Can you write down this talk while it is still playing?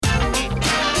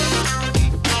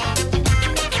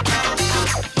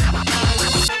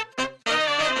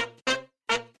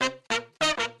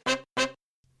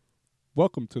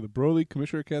Welcome to the Broly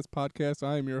Commissioner Cast podcast.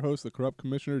 I am your host, the Corrupt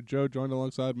Commissioner Joe, joined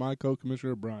alongside my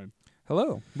co-commissioner Brian.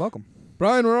 Hello, welcome.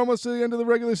 Brian, we're almost to the end of the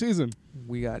regular season.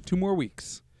 We got 2 more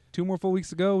weeks. 2 more full weeks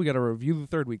to go. We got to review the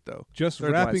third week, though. Just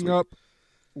wrapping up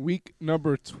week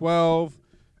number 12.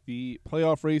 The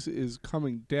playoff race is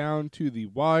coming down to the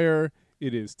wire.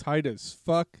 It is tight as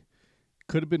fuck.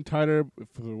 Could have been tighter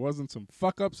if there wasn't some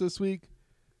fuck-ups this week.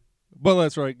 But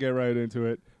let's get right into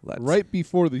it. Right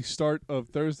before the start of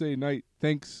Thursday day,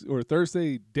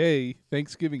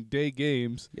 Thanksgiving Day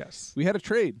games, Yes. we had a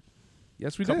trade.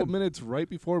 Yes, we A couple did. minutes right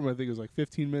before, I think it was like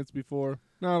 15 minutes before.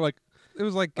 No, It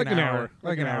was like an hour.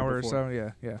 Like an hour or before.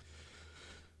 so, yeah.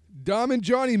 Dom and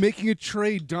Johnny making a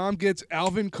trade. Dom gets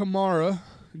Alvin Kamara.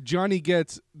 Johnny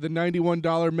gets the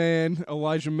 $91 man,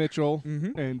 Elijah Mitchell,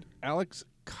 Mm-hmm. and Alex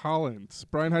Collins.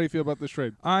 Brian, how do you feel about this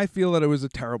trade? I feel that it was a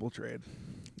terrible trade.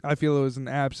 I feel it was an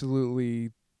absolutely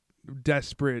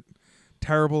desperate,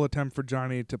 terrible attempt for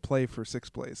Johnny to play for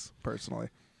 6th place, personally.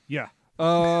 Yeah.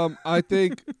 I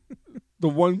think the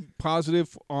one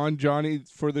positive on Johnny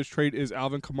for this trade is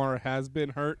Alvin Kamara has been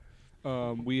hurt.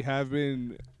 We have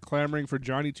been clamoring for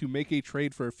Johnny to make a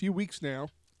trade for a few weeks now.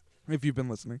 If you've been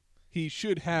listening. He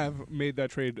should have made that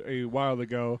trade a while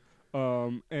ago.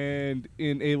 And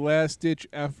in a last-ditch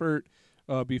effort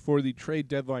before the trade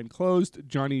deadline closed,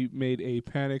 Johnny made a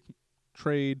panic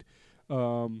trade.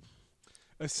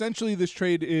 Essentially, this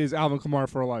trade is Alvin Kamara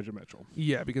for Elijah Mitchell.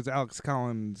 Yeah, because Alex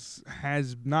Collins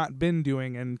has not been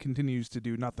doing and continues to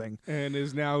do nothing. And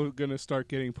is now going to start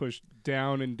getting pushed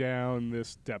down and down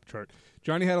this depth chart.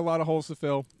 Johnny had a lot of holes to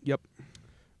fill. Yep.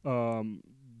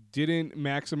 Didn't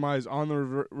maximize on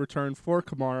the return for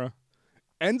Kamara.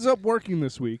 Ends up working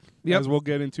this week, Yep. as we'll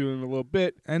get into in a little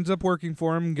bit. Ends up working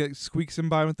for him, squeaks him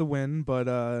by with the win.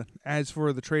 But as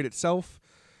for the trade itself,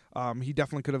 he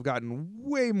definitely could have gotten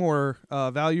way more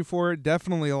value for it.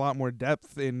 Definitely a lot more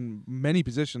depth in many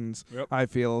positions, Yep. I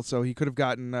feel. So he could have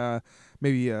gotten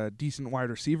maybe a decent wide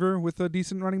receiver with a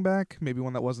decent running back, maybe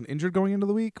one that wasn't injured going into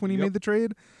the week when he Yep. made the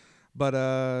trade.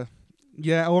 But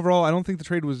yeah, overall, I don't think the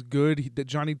trade was good.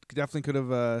 Johnny definitely could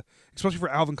have, especially for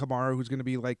Alvin Kamara, who's going to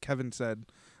be, like Kevin said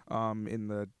in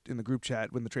the group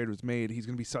chat when the trade was made, he's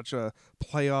going to be such a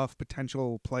playoff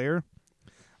potential player.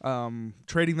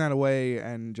 Trading that away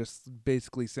and just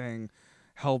basically saying,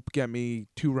 help get me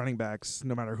 2 running backs,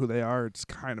 no matter who they are, it's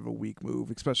kind of a weak move,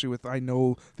 especially with I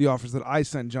know the offers that I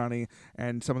sent Johnny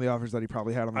and some of the offers that he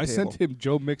probably had on the I table. sent him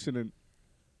Joe Mixon and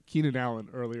Keenan Allen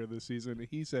earlier this season.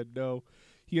 He said no.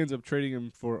 He ends up trading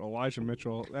him for Elijah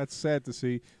Mitchell. That's sad to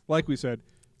see. Like we said,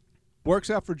 works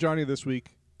out for Johnny this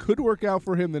week. Could work out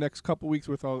for him the next couple weeks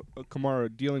with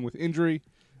Kamara dealing with injury,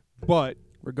 but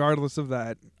Regardless of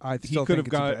that, I still think it's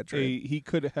a bad trade. he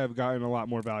could have gotten a lot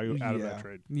more value out of that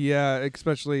trade. Yeah,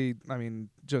 especially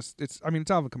it's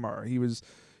Alvin Kamara. He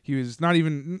was not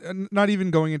even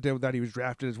going into that he was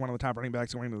drafted as one of the top running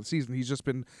backs going into the season. He's just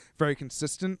been very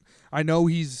consistent. I know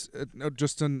he's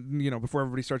before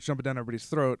everybody starts jumping down everybody's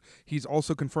throat, he's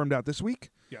also confirmed out this week.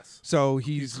 Yes. So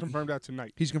He's confirmed out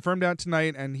tonight. He's confirmed out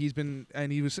tonight, and he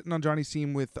was sitting on Johnny's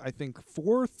team with I think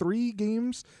 3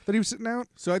 games that he was sitting out.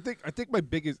 So I think my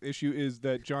biggest issue is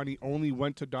that Johnny only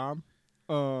went to Dom.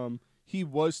 I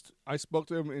spoke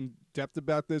to him in depth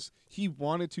about this. He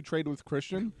wanted to trade with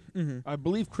Christian. Mm-hmm. I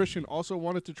believe Christian also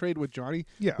wanted to trade with Johnny.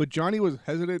 Yeah. But Johnny was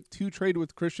hesitant to trade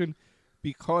with Christian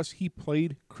because he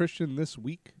played Christian this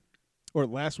week or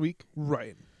last week.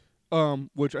 Right.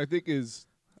 Which I think is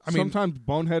sometimes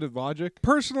boneheaded logic.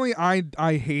 Personally, I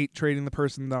hate trading the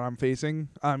person that I'm facing.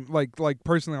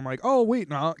 Personally, I'm like, oh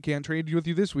wait, no, can't trade with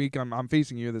you this week. I'm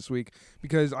facing you this week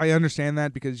because I understand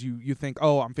that because you think,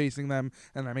 oh, I'm facing them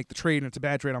and I make the trade and it's a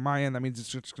bad trade on my end. That means it's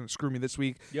just going to screw me this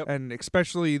week. Yep. And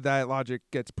especially that logic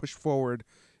gets pushed forward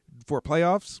for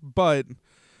playoffs, but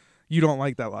you don't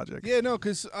like that logic. Yeah, no,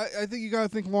 because I think you got to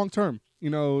think long term.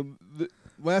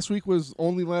 Last week was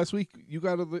only last week. You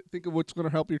got to think of what's going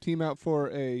to help your team out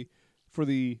for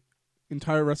the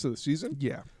entire rest of the season.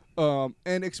 Yeah.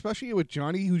 And especially with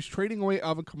Johnny, who's trading away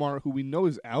Alvin Kamara, who we know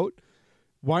is out.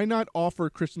 Why not offer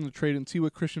Christian the trade and see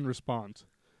what Christian responds?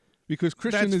 Because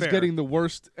Christian is getting the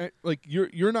worst.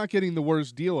 You're not getting the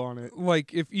worst deal on it.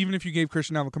 Like even if you gave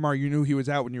Christian Alvin Kamara, you knew he was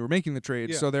out when you were making the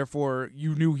trade, Yeah. so therefore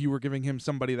you knew you were giving him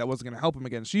somebody that wasn't going to help him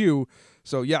against you.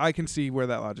 So yeah, I can see where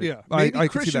that logic. Yeah, I maybe can see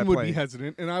Christian that would play. be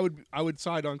hesitant, and I would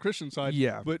side on Christian's side.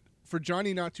 Yeah. But for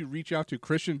Johnny not to reach out to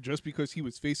Christian just because he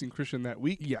was facing Christian that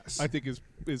week, Yes, I think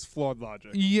is flawed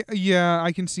logic. Yeah,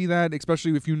 I can see that,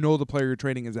 especially if you know the player you're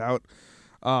trading is out.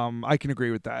 I can agree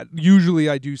with that. Usually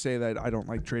I do say that I don't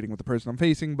like trading with the person I'm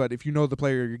facing, but if you know the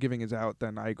player you're giving is out,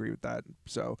 then I agree with that.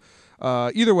 So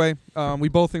either way, we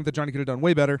both think that Johnny could have done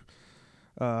way better.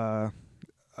 Other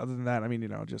than that, I mean,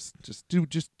 just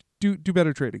do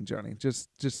better trading, Johnny. Just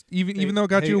even though it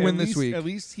got you a win this week. At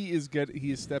least he is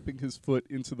stepping his foot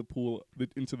into the pool,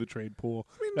 into the trade pool.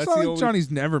 I mean, it's not like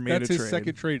Johnny's never made a trade. That's his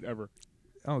second trade ever.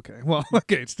 Okay, well,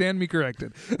 okay, stand me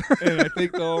corrected. And I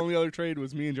think the only other trade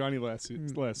was me and Johnny last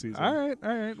season. All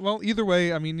right. Well, either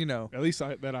way, I mean, at least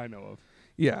that I know of.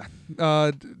 Yeah.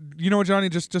 You know what, Johnny?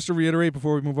 Just to reiterate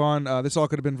before we move on, this all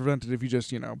could have been prevented if you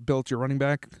just built your running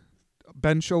back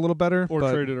bench a little better, or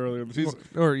traded earlier in the season.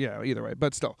 Or yeah, either way.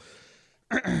 But still,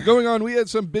 going on, we had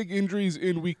some big injuries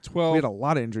in Week 12. We had a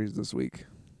lot of injuries this week.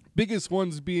 Biggest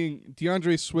ones being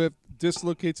DeAndre Swift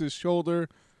dislocates his shoulder.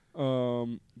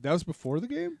 That was before the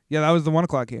game. Yeah, that was the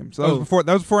 1:00 game. So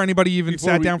that was before anybody even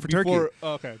sat down for turkey.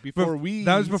 Before we.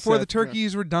 That was before the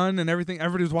turkeys were done and everything.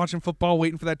 Everybody was watching football,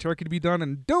 waiting for that turkey to be done,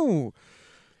 and boom,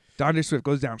 DeAndre Swift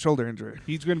goes down, shoulder injury.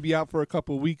 He's going to be out for a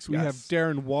couple of weeks. We have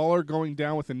Darren Waller going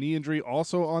down with a knee injury,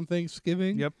 also on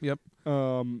Thanksgiving. Yep.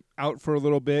 Out for a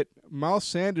little bit. Miles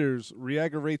Sanders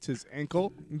re-aggravates his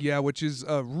ankle. Yeah, which is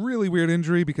a really weird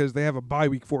injury because they have a bye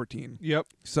week 14. Yep.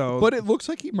 So, but it looks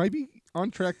like he might be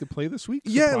on track to play this week.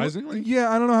 Surprisingly.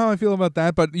 Yeah. I don't know how I feel about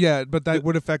that, but that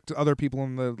would affect other people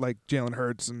in the Jalen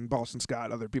Hurts and Boston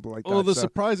Scott, other people like that. Well, the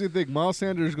surprising thing, Miles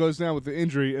Sanders goes down with the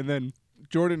injury, and then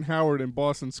Jordan Howard and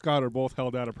Boston Scott are both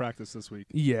held out of practice this week.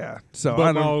 Yeah, so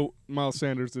but Miles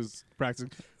Sanders is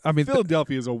practicing. I mean,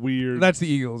 Philadelphia is a weird. That's the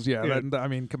Eagles. Yeah. I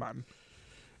mean, come on.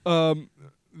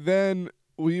 Then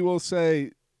we will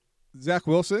say Zach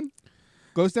Wilson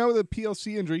goes down with a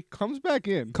PLC injury, comes back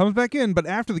in, but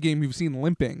after the game we've seen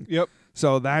limping. Yep.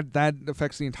 So that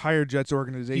affects the entire Jets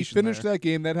organization. He finished that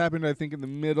game. That happened, I think, in the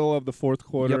middle of the fourth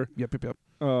quarter. Yep.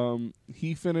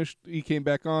 He finished. He came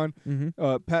back on.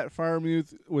 Mm-hmm. Pat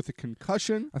Freiermuth with a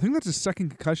concussion. I think that's his second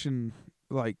concussion,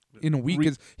 in a week.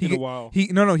 In a while.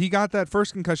 He got that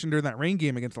first concussion during that rain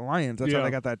game against the Lions. That's how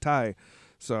they got that tie.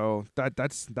 So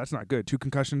that's not good. 2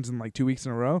 concussions in 2 weeks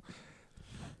in a row.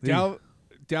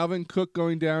 Dalvin Cook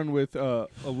going down with a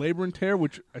labrum tear,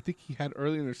 which I think he had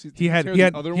early in the season. He had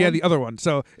the other one.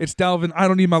 So it's Dalvin. I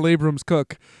don't need my labrums,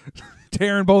 Cook.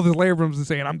 Tearing both his labrums and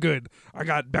saying, I'm good. I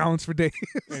got balance for days.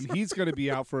 And he's going to be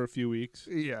out for a few weeks.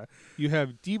 Yeah. You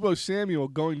have Deebo Samuel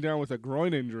going down with a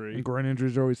groin injury. And groin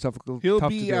injuries are always tough to He'll deal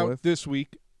be out with. this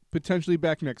week, potentially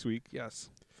back next week. Yes.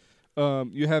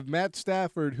 You have Matt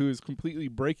Stafford, who is completely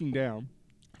breaking down.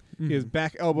 Mm-hmm. He has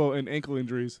back, elbow, and ankle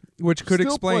injuries, which could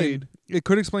explain. It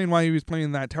could explain why he was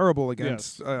playing that terrible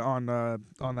against on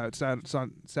that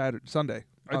Sunday.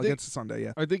 Against Sunday,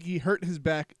 yeah. I think he hurt his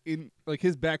back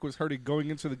his back was hurting going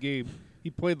into the game. He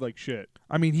played like shit.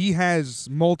 I mean, he has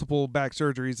multiple back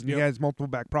surgeries and he has multiple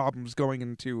back problems going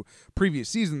into previous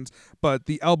seasons, but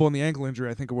the elbow and the ankle injury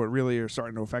I think are what really are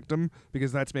starting to affect him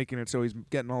because that's making it so he's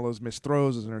getting all those missed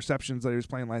throws, those interceptions that he was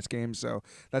playing last game, so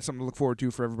that's something to look forward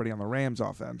to for everybody on the Rams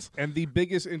offense. And the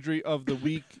biggest injury of the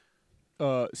week,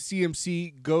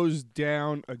 CMC goes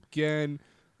down again.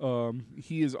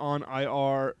 He is on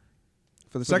IR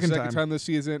for the second time this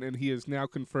season, and he is now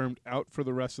confirmed out for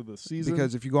the rest of the season.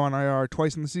 Because if you go on IR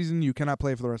twice in the season, you cannot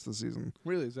play for the rest of the season.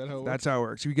 Really? Is that how it works? That's how it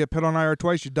works. If you get put on IR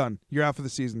twice, you're done. You're out for the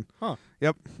season. Huh.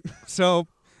 Yep. So,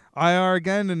 IR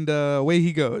again, and away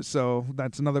he goes. So,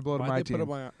 that's another blow to my team.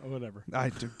 Whatever.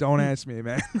 Don't ask me,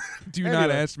 man. Do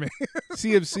not ask me.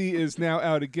 CMC is now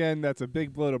out again. That's a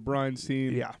big blow to Brian's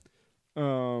team. Yeah.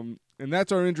 And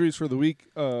that's our injuries for the week.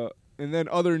 And then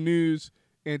other news,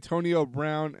 Antonio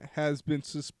Brown has been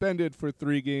suspended for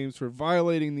 3 games for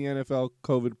violating the NFL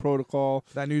COVID protocol.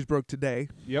 That news broke today.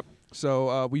 Yep.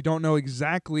 So we don't know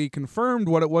exactly confirmed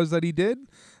what it was that he did,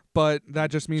 but that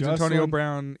just means Antonio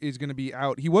Brown is going to be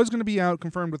out. He was going to be out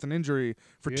confirmed with an injury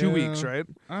for 2 weeks, right?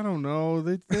 I don't know.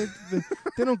 They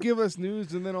don't give us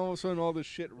news, and then all of a sudden all this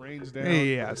shit rains down.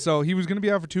 Yeah. So he was going to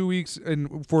be out for 2 weeks,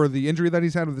 and for the injury that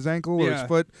he's had with his ankle or his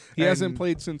foot, he hasn't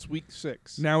played since week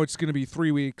 6. Now it's going to be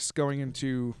 3 weeks going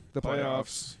into the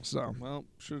playoffs. So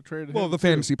should have traded him. Well, the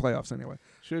fantasy playoffs anyway.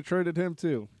 Should have traded him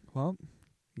too. Well,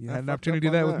 you had an opportunity to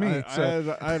do that with me.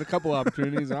 I had a couple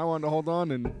opportunities, and I wanted to hold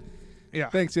on and. Yeah.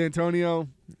 Thanks, Antonio.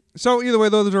 So either way,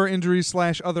 those are injuries /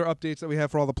 other updates that we have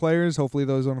for all the players. Hopefully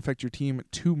those don't affect your team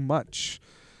too much.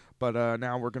 But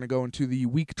now we're going to go into the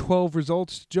Week 12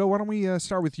 results. Joe, why don't we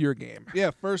start with your game?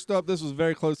 Yeah, first up, this was a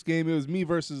very close game. It was me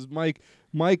versus Mike.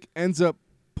 Mike ends up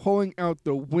pulling out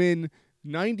the win,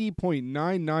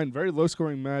 90.99, very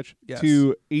low-scoring match,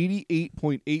 to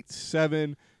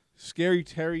 88.87. Scary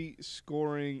Terry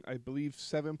scoring, I believe,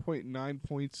 7.9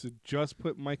 points to just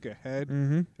put Mike ahead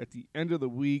at the end of the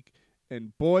week.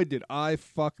 And boy, did I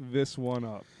fuck this one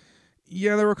up.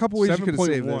 Yeah, there were a couple ways you could have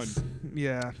saved this.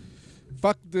 Yeah.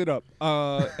 Fucked it up.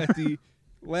 At the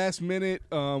last minute,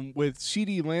 with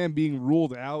CeeDee Lamb being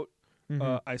ruled out,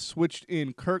 I switched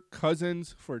in Kirk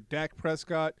Cousins for Dak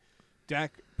Prescott.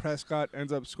 Dak Prescott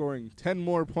ends up scoring 10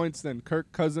 more points than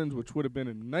Kirk Cousins, which would have been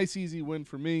a nice, easy win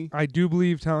for me. I do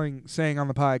believe saying on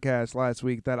the podcast last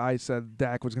week that I said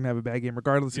Dak was going to have a bad game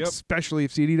regardless, especially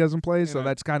if CD doesn't play, so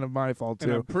that's kind of my fault, too.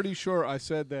 And I'm pretty sure I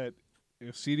said that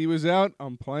if CD was out,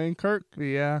 I'm playing Kirk.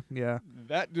 Yeah.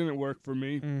 That didn't work for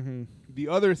me. Mm-hmm. The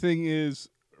other thing is,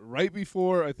 right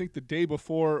before, I think the day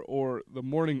before or the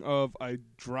morning of, I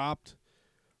dropped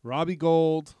Robbie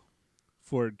Gould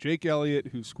for Jake Elliott,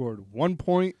 who scored 1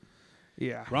 point.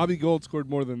 Yeah. Robbie Gould scored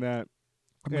more than that.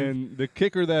 And the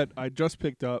kicker that I just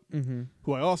picked up,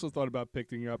 who I also thought about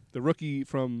picking up, the rookie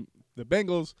from the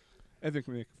Bengals,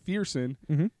 Evan McPherson,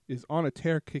 is on a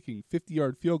tear kicking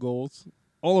 50-yard field goals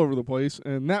all over the place,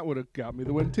 and that would have got me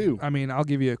the win too. I mean, I'll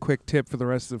give you a quick tip for the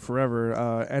rest of forever.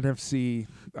 NFC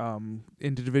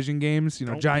into division games,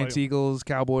 Giants, Eagles,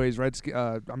 Cowboys,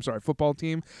 football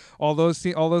team. All those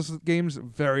games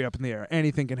very up in the air.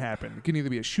 Anything can happen. It can either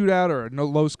be a shootout or a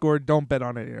low score. Don't bet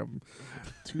on any of them.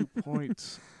 2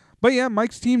 points. But yeah,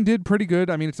 Mike's team did pretty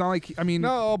good. I mean, it's not like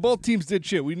no, both teams did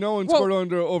shit. No one scored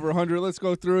over 100. Let's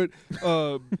go through it.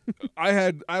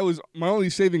 My only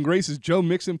saving grace is Joe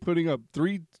Mixon putting up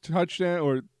 3 touchdowns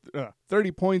or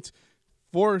 30 points,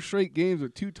 4 straight games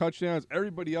with 2 touchdowns.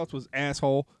 Everybody else was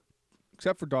asshole,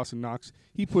 except for Dawson Knox.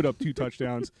 He put up 2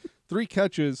 touchdowns, 3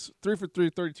 catches, 3 for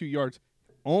 3, 32 yards.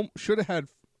 Should have had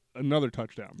another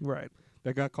touchdown. Right.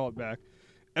 That got called back.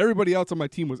 Everybody else on my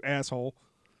team was asshole.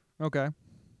 Okay.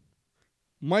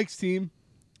 Mike's team,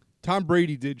 Tom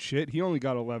Brady did shit. He only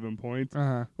got 11 points.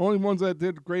 Only ones that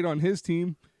did great on his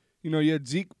team, you had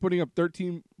Zeke putting up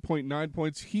 13.9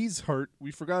 points. He's hurt.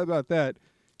 We forgot about that.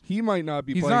 He might not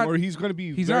be playing, or he's going to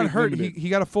be. He's very not hurt. limited. He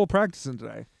got a full practice in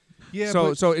today. Yeah.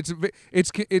 So it's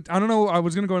I don't know. I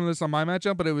was gonna go into this on my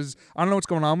matchup, but I don't know what's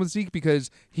going on with Zeke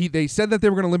because they said that they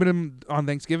were gonna limit him on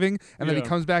Thanksgiving, and then he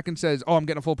comes back and says, "Oh, I'm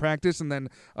getting a full practice," and then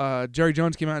Jerry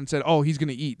Jones came out and said, "Oh, he's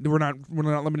gonna eat. We're not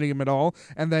limiting him at all."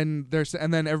 And then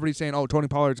everybody's saying, "Oh, Tony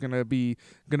Pollard's gonna be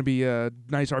a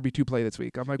nice RB2 play this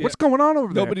week." I'm like, what's going on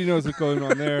over there? Nobody knows what's going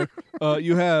on there.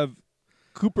 You have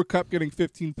Cooper Kupp getting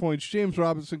 15 points, James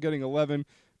Robinson getting 11,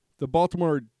 the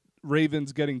Baltimore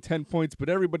Ravens getting 10 points, but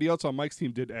everybody else on Mike's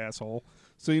team did asshole.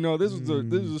 So this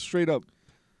was a straight up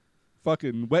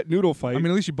fucking wet noodle fight. I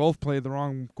mean, at least you both played the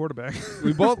wrong quarterback.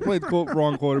 We both played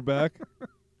wrong quarterback.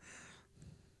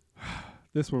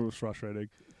 This one was frustrating.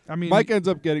 I mean, Mike ends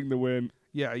up getting the win.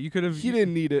 Yeah, you could have. He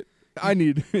didn't need it. I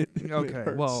needed it. Okay, it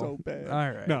hurt so bad.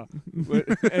 All right. No, but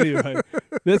anyway,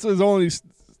 this was only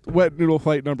wet noodle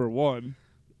fight number 1.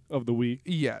 Of the week.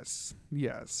 Yes.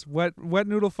 Wet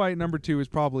noodle fight number 2 is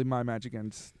probably my match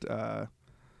against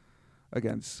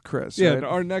Chris. Yeah. Right?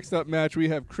 Our next up match, we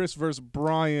have Chris versus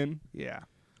Brian. Yeah.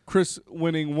 Chris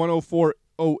winning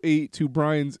 104.08 to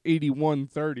Brian's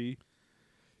 81.30.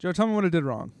 Joe, tell me what I did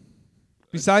wrong.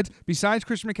 Besides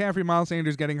Christian McCaffrey, Miles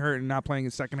Sanders getting hurt and not playing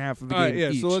his second half of the game. Yeah.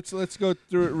 Each. So let's go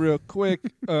through it real quick.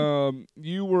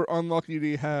 You were unlucky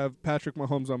to have Patrick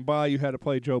Mahomes on bye. You had to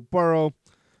play Joe Burrow,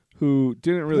 who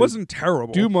didn't really wasn't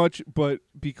terrible do much, but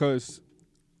because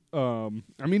he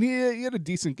had a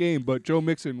decent game, but Joe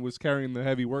Mixon was carrying the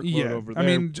heavy workload over there.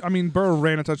 I mean Burrow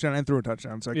ran a touchdown and threw a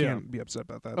touchdown, so I can't be upset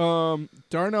about that.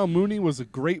 Darnell Mooney was a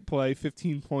great play,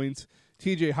 15 points.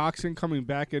 TJ Hawkinson coming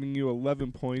back, getting you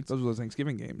 11 points. Those were those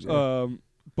Thanksgiving games. Yeah.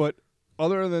 But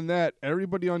other than that,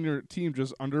 everybody on your team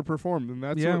just underperformed, and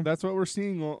that's what we're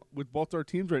seeing with both our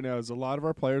teams right now. Is a lot of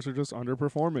our players are just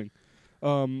underperforming.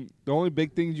 The only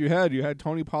big things you had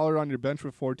Tony Pollard on your bench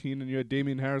with 14, and you had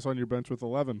Damian Harris on your bench with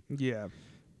 11. Yeah.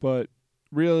 But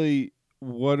really,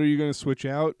 what are you going to switch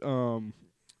out?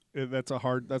 That's a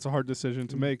hard decision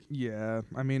to make. Yeah.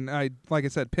 I mean, like I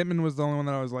said, Pittman was the only one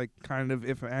that I was like kind of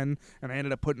if and I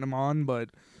ended up putting him on, but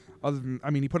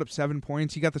he put up 7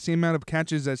 points. He got the same amount of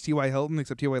catches as T.Y. Hilton,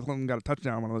 except T.Y. Hilton got a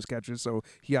touchdown on one of those catches, so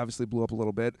he obviously blew up a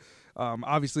little bit.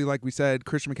 Obviously, like we said,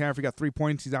 Christian McCaffrey got 3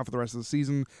 points. He's out for the rest of the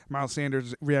season. Miles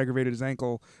Sanders re-aggravated his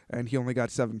ankle, and he only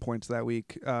got 7 points that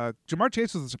week. Jamar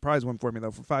Chase was a surprise one for me, though,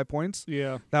 for 5 points.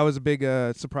 Yeah. That was a big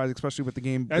surprise, especially with the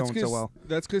game going so well.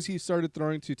 That's because he started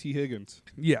throwing to T. Higgins.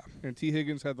 Yeah. And T.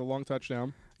 Higgins had the long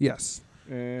touchdown. Yes.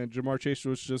 And Jamar Chase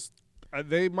was just...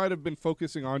 they might have been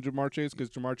focusing on Jamar Chase because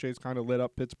Jamar Chase kind of lit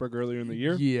up Pittsburgh earlier in the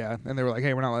year. Yeah, and they were like,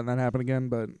 hey, we're not letting that happen again.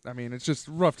 But, I mean, it's just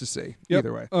rough to see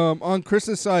either way. On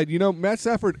Chris's side, Matt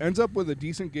Stafford ends up with a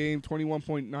decent game,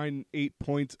 21.98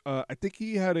 points. I think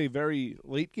he had a very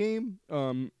late game.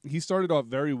 He started off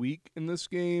very weak in this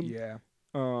game. Yeah.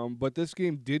 But this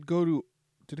game did it go to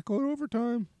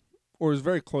overtime? Or was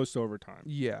very close to overtime?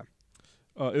 Yeah.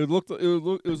 It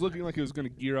was looking like it was going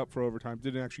to gear up for overtime.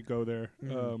 Didn't actually go there.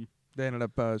 Mhm. They ended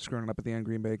up screwing it up at the end.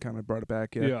 Green Bay kind of brought it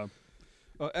back. Yeah.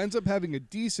 Ends up having a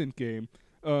decent game.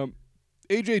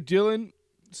 A.J. Dillon,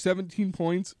 17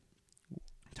 points.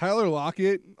 Tyler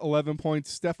Lockett, 11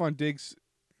 points. Stephon Diggs,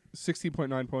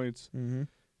 16.9 points.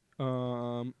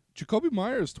 Jacoby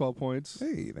Myers, 12 points.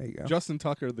 Hey, there you go. Justin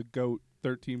Tucker, the GOAT,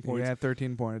 13 points. Yeah,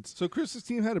 13 points. So Chris's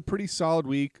team had a pretty solid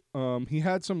week. He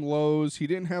had some lows. He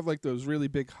didn't have like those really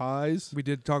big highs. We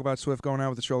did talk about Swift going out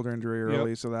with a shoulder injury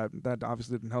early, so that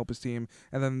obviously didn't help his team.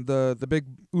 And then the big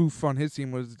oof on his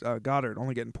team was Goddard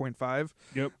only getting 0.5.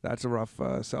 Yep. That's a rough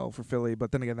sell for Philly.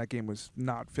 But then again, that game was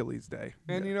not Philly's day.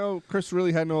 And, you know, Chris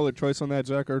really had no other choice on that.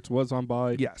 Zach Ertz was on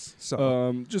bye. Yes.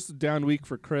 So just a down week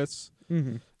for Chris.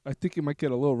 I think it might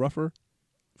get a little rougher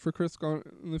for Chris going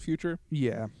in the future.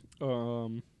 Yeah.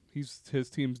 His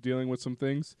team's dealing with some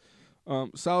things.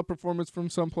 Solid performance from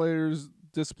some players,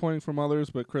 disappointing from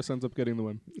others, but Chris ends up getting the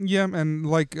win. Yeah, and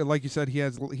like you said, he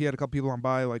had a couple people on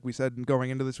bye. Like we said, going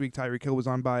into this week, Tyreek Hill was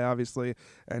on bye, obviously,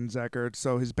 and Zach Ertz.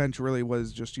 So his bench really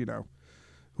was just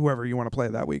whoever you want to play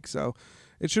that week. So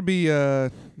it should be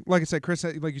like I said, Chris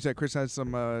has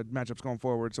some matchups going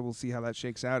forward. So we'll see how that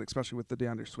shakes out, especially with the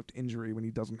DeAndre Swift injury when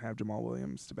he doesn't have Jamal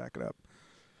Williams to back it up.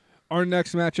 Our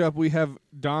next matchup, we have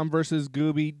Dom versus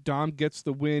Gooby. Dom gets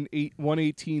the win,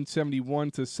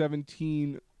 118.71 to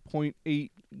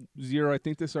 17.80. I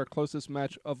think this is our closest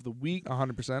match of the week.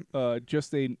 100%.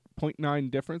 Just a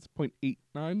 0.9 difference,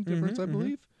 0.89 difference, I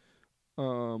believe.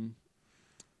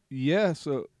 Yeah,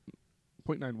 so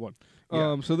 0.91.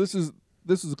 Yeah. So this is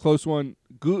a close one.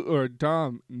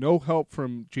 Dom, no help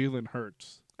from Jalen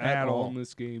Hurts at all in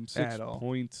this game. 6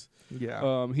 points.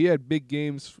 Yeah. He had big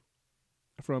games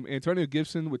from Antonio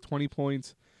Gibson with 20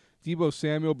 points, Deebo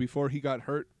Samuel before he got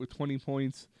hurt with 20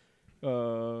 points,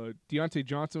 Deontay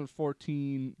Johnson with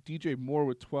 14, DJ Moore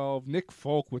with 12, Nick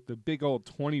Folk with the big old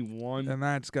 21. And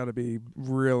that's got to be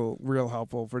real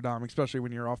helpful for Dom, especially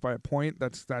when you're off by a point.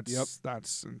 That's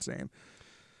insane.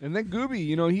 And then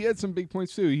Gooby, he had some big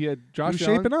points too. He had Josh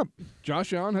Allen. Shaping up.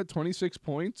 Josh Allen had 26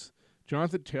 points.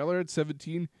 Jonathan Taylor had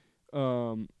 17.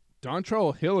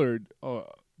 Dontrell Hillard,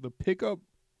 the pickup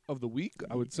of the week,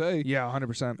 I would say. Yeah,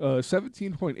 100%.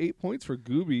 17.8 points for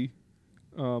Gooby.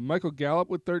 Michael Gallup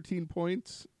with 13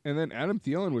 points, and then Adam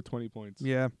Thielen with 20 points.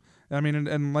 Yeah, I mean,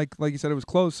 and like you said, it was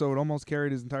close, so it almost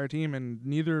carried his entire team, and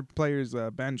neither player's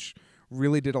bench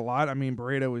really did a lot. I mean,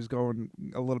 Barreto was going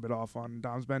a little bit off on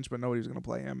Dom's bench, but nobody was going to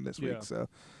play him this week. So,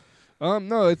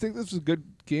 no, I think this was a good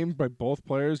game by both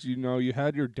players. You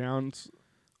had your downs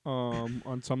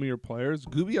on some of your players.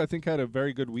 Gooby, I think, had a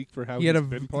very good week for how he's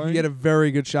been playing. He had a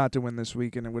very good shot to win this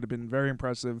week, and it would have been very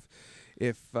impressive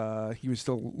if he was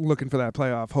still looking for that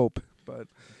playoff hope. But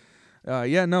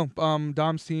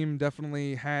Dom's team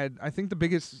definitely had, I think, the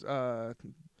biggest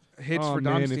hits for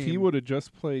Dom's team. If he would have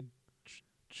just played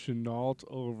Chenault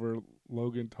over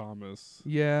Logan Thomas.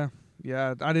 Yeah,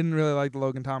 I didn't really like the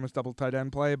Logan Thomas double tight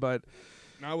end play, but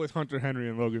not with Hunter Henry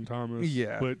and Logan Thomas.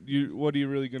 Yeah, but what are you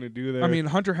really going to do there? I mean,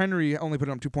 Hunter Henry only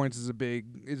putting up 2 points is a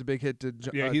big hit to.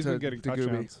 He's been getting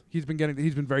touchdowns. He's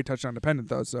been very touchdown dependent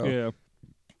though. So yeah.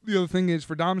 The other thing is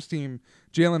for Dom's team,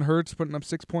 Jalen Hurts putting up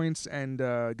 6 points and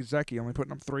Gesicki only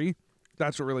putting up 3.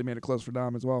 That's what really made it close for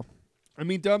Dom as well. I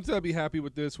mean, Dom's got to be happy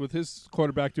with this. With his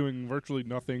quarterback doing virtually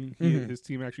nothing, his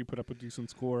team actually put up a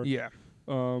decent score. Yeah.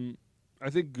 I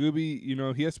think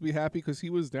Gooby, he has to be happy because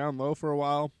he was down low for a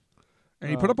while.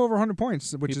 And he put up over 100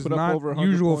 points, which is not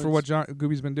usual for what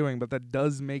Gooby's been doing, but that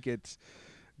does make it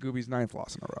Gooby's 9th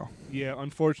loss in a row. Yeah,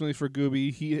 unfortunately for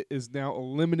Gooby, he is now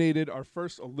eliminated, our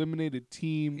first eliminated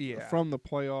team from the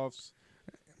playoffs.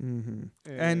 Mm-hmm.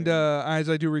 And as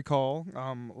I do recall,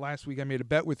 last week I made a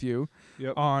bet with you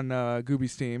on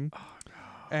Gooby's team. Oh,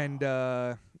 no. And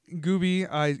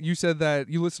Gooby, you said that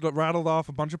you rattled off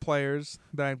a bunch of players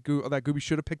that Gooby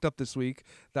should have picked up this week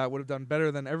that would have done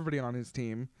better than everybody on his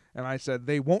team. And I said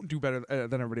they won't do better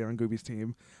than everybody on Gooby's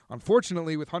team.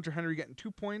 Unfortunately, with Hunter Henry getting 2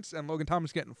 points and Logan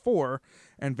Thomas getting 4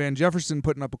 and Van Jefferson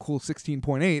putting up a cool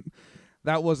 16.8,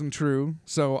 that wasn't true.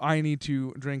 So I need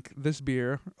to drink this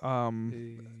beer.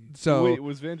 So wait,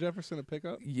 was Van Jefferson a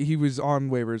pickup? He was on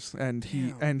waivers and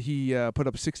he put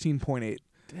up 16.8.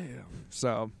 Damn.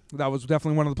 So that was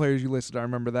definitely one of the players you listed. I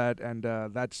remember that, and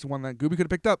that's one that Gooby could have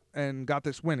picked up and got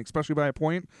this win, especially by a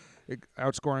point,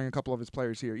 outscoring a couple of his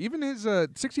players here. Even his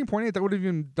 16.8, that would have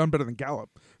even done better than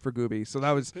Gallup for Gooby. So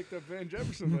that was picked up Van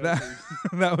Jefferson.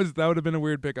 that would have been a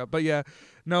weird pickup. But so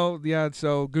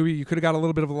Gooby, you could have got a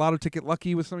little bit of a lotto ticket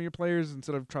lucky with some of your players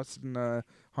instead of trusting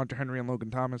Hunter Henry and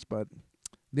Logan Thomas. But at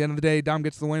the end of the day, Dom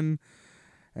gets the win.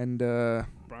 And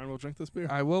Brian will drink this beer.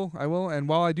 I will. And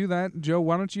while I do that, Joe,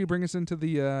 why don't you bring us into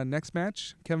the next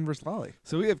match, Kevin versus Lolly?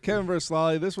 So we have Kevin versus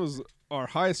Lolly. This was our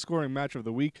highest scoring match of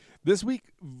the week. This week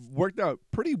worked out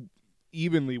pretty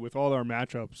evenly with all our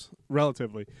matchups,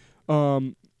 relatively.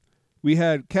 We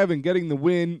had Kevin getting the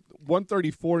win,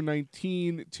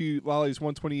 134-19 to Lolly's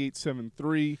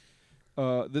 128-7-3.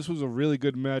 This was a really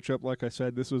good matchup. Like I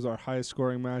said, this was our highest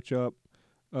scoring matchup.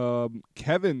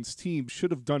 Kevin's team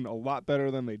should have done a lot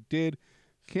better than they did.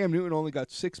 Cam Newton only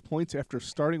got 6 points after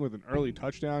starting with an early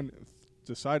touchdown,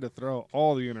 decided to throw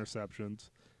all the interceptions,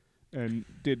 and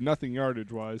did nothing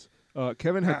yardage-wise.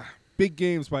 Kevin had big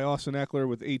games by Austin Eckler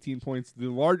with 18 points. The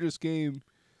largest game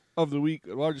of the week,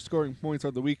 largest scoring points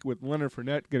of the week with Leonard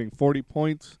Fournette getting 40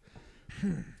 points.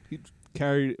 He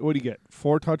carried, what did he get,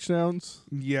 4 touchdowns?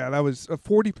 Yeah, that was a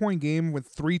 40-point game with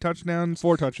 3 touchdowns.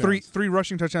 4 touchdowns. Three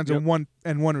rushing touchdowns Yep.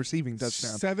 and one receiving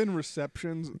touchdown. 7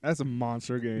 receptions. That's a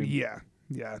monster game. Yeah.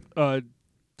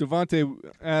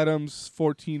 Devontae Adams,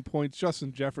 14 points.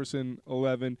 Justin Jefferson,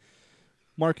 11.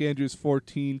 Mark Andrews,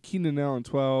 14. Keenan Allen,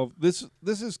 12. This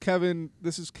is Kevin.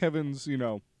 This is Kevin's,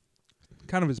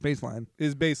 Kind of his baseline.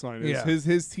 his baseline. Yeah.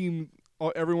 His team,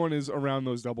 everyone is around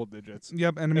those double digits.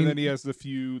 Yep, and I And mean, then he has the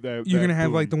few that you're that gonna have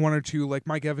boom. like the 1 or 2. Like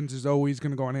Mike Evans is always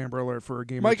gonna go on Amber Alert for a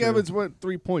game. Mike or 2. Evans went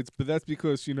 3 points, but that's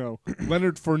because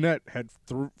Leonard Fournette had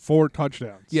 4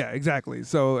 touchdowns. Yeah, exactly.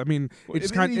 So I mean, it's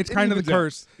It- kind it- it's it kind of the evens out,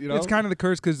 curse. you know? It's kind of the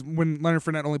curse because when Leonard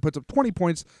Fournette only puts up 20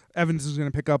 points, Evans is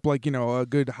gonna pick up like a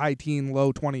good high teen,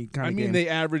 low 20 kind of game. they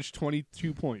averaged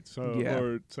 22 points. So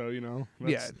Yeah.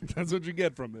 that's, that's what you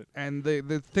get from it. And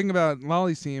the thing about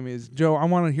Lolly's team is, Joe, I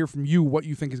want to hear from you what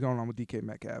you think is going on with DK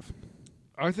Metcalf.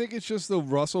 I think it's just the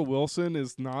Russell Wilson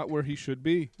is not where he should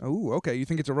be. Oh, okay. You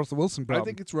think it's a Russell Wilson problem? I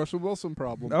think it's Russell Wilson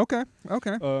problem. Okay.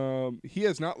 He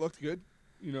has not looked good.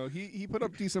 He put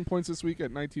up decent points this week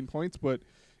at 19 points, but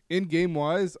in game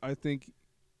wise, I think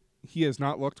he has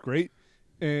not looked great,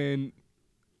 and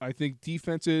I think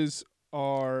defenses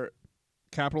are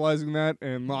capitalizing that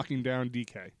and locking down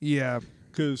DK. Yeah.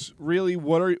 Because really,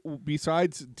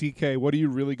 besides DK? What are you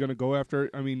really going to go after?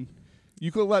 I mean,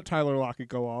 you could let Tyler Lockett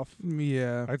go off.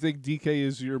 Yeah. I think DK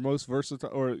is your most versatile,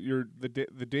 or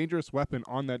the dangerous weapon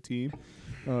on that team.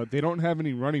 They don't have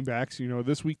any running backs.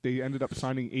 This week they ended up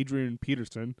signing Adrian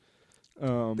Peterson.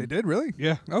 They did, really?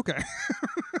 Yeah, Okay.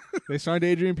 they signed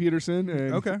Adrian Peterson,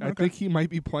 and Okay, I okay. think he might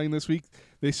be playing this week.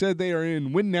 They said they are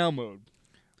in win now mode.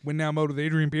 Win now mode with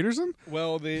Adrian Peterson?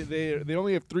 Well, they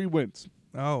only have 3 wins.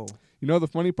 Oh. The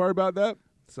funny part about that?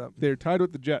 What's up? They're tied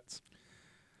with the Jets.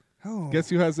 Oh. Guess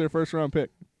who has their first round pick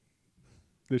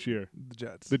this year? the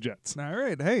Jets. The Jets. All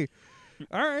right. Hey.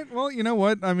 All right. Well, you know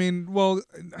what? I mean,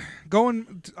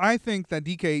 I think that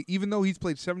DK, even though he's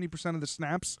played 70% of the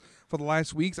snaps for the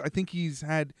last weeks, I think he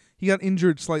got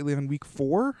injured slightly on week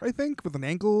 4, I think, with an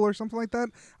ankle or something like that.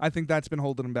 I think that's been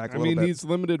holding him back a little bit. He's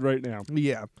limited right now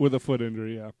Yeah. with a foot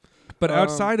injury, yeah. But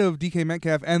outside of DK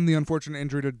Metcalf and the unfortunate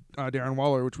injury to Darren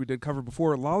Waller, which we did cover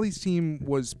before, Lolly's team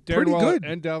was pretty Waller good.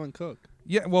 and Dalvin Cook.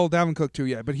 Yeah, well, Dalvin Cook too,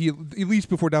 yeah. But he, at least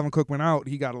before Dalvin Cook went out,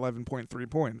 he got 11.3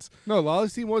 points. No,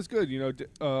 Lolly's team was good.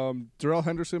 Darrell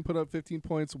Henderson put up 15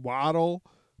 points. Waddle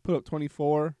put up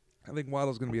 24. I think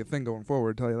Waddle's going to be a thing going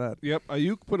forward, tell you that. Yep,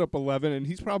 Ayuk put up 11, and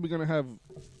he's probably going to have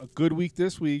a good week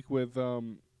this week with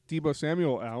Deebo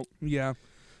Samuel out. Yeah.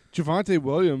 Javonte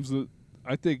Williams,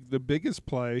 I think the biggest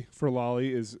play for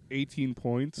Lolly is 18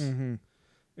 points. Mm-hmm.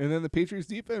 And then the Patriots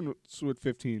defense with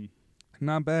 15.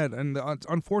 Not bad. And the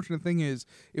unfortunate thing is,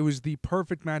 it was the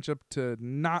perfect matchup to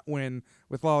not win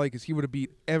with Lolly because he would have beat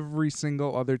every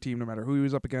single other team, no matter who he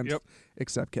was up against, Yep.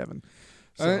 except Kevin.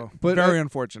 So, but very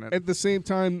unfortunate. At the same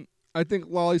time, I think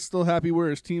Lolly's still happy where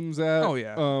his team's at. Oh,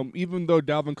 yeah. Even though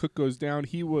Dalvin Cook goes down,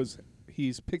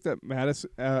 he's picked up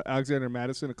Alexander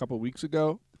Madison a couple weeks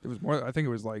ago. It was more. I think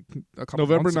it was like a couple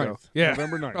November months 9th. ago. Yeah.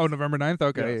 November 9th. Oh, November 9th?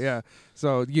 Okay, Yes. yeah.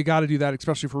 So you got to do that,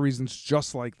 especially for reasons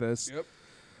just like this. Yep.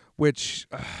 Which,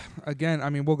 again, I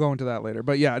mean, we'll go into that later.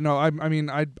 But yeah, no, I mean,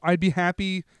 I'd be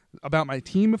happy about my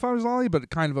team if I was Lolly, but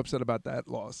kind of upset about that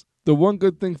loss. The one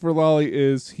good thing for Lolly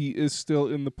is he is still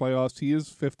in the playoffs. He is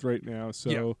 5th right now, so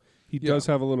Yeah. he does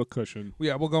have a little cushion.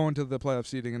 Yeah, we'll go into the playoff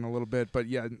seeding in a little bit, but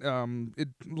yeah,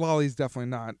 Lolly's definitely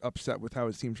not upset with how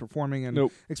his team's performing, and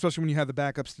Nope. especially when you have the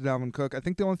backups to Dalvin Cook. I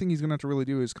think the only thing he's going to have to really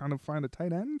do is kind of find a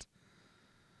tight end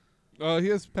He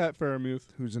has Pat Freiermuth.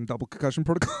 who's in double concussion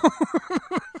protocol.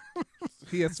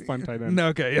 He has fun tight end. No,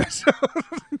 okay, yes.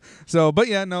 So, but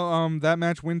yeah, no. That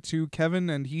match went to Kevin,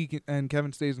 and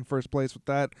Kevin stays in first place with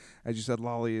that. As you said,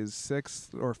 Lolly is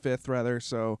 6th or 5th rather.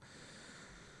 So,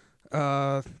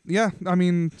 yeah. I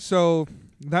mean, so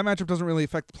That matchup doesn't really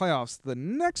affect the playoffs. The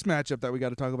next matchup that we got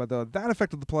to talk about, though, that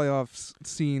affected the playoffs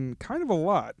scene kind of a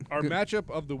lot. Our matchup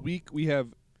of the week, we have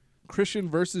Christian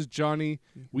versus Johnny.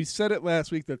 We said it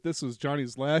last week that this was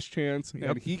Johnny's last chance, Yep.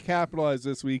 and he capitalized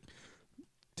this week,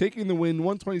 taking the win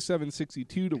 127-62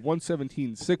 to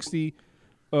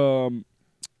 117-60.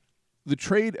 The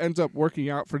trade ends up working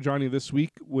out for Johnny this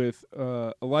week with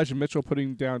Elijah Mitchell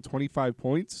putting down 25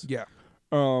 points. Yeah.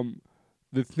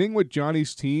 The thing with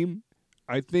Johnny's team,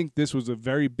 I think this was a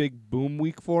very big boom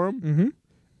week for him, Mm-hmm.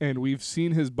 and we've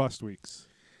seen his bust weeks.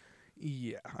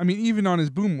 Yeah. I mean, even on his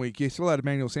boom week, you still had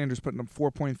Emmanuel Sanders putting up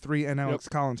 4.3 and Alex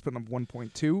Collins putting up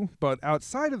 1.2. But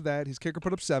outside of that, his kicker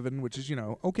put up 7, which is,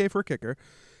 okay for a kicker.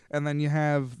 And then you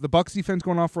have the Bucs defense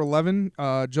going off for 11.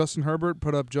 Justin Herbert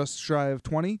put up just shy of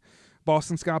 20.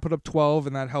 Boston Scott put up 12,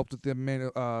 and that helped with the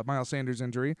Miles Sanders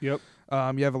injury. Yep.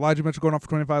 You have Elijah Mitchell going off for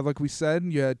 25, like we said.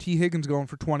 You had T. Higgins going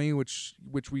for 20, which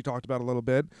we talked about a little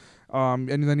bit. And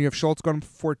then you have Schultz going for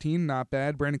 14, not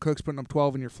bad. Brandon Cooks putting up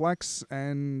 12 in your flex,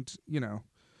 and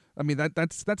I mean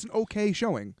that's an okay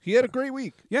showing. He had a great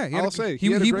week. Yeah, I'll say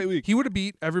he had a great week. He would have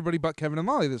beat everybody but Kevin and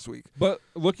Lolly this week. But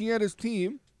looking at his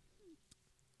team,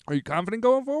 Are you confident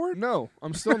going forward? no,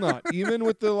 I'm still not. Even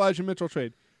with the Elijah Mitchell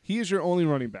trade, he is your only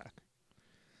running back.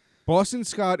 Boston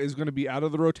Scott is going to be out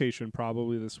of the rotation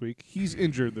probably this week. He's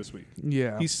injured this week.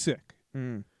 Yeah. He's sick.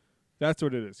 That's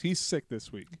what it is. He's sick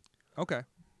this week. Okay.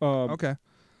 Um, Okay.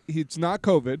 It's not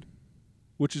COVID,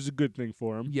 which is a good thing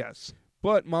for him. Yes.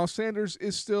 But Miles Sanders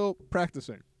is still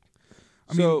practicing.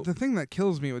 I mean, the thing that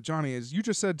kills me with Johnny is you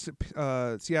just said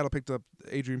Seattle picked up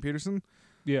Adrian Peterson.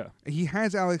 Yeah. He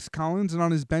has Alex Collins, and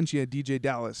on his bench he had DJ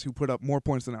Dallas, who put up more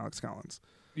points than Alex Collins.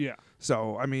 Yeah.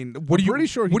 So I mean, I'm pretty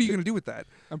sure what are you going to do with that?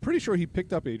 I'm pretty sure he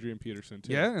picked up Adrian Peterson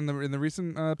too. Yeah, in the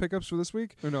recent pickups for this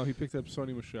week. Or no, he picked up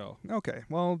Sonny Michel. Okay,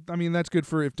 well, I mean that's good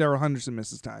for if Darrell Henderson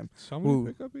misses time.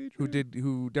 Somebody pick up Adrian?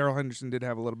 Who Darrell Henderson did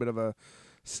have a little bit of a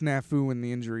snafu in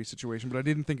the injury situation, but I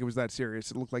didn't think it was that serious.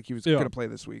 It looked like he was going to play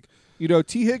this week.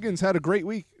 T. Higgins had a great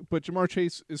week, but Jamar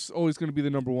Chase is always going to be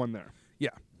the number one there. Yeah.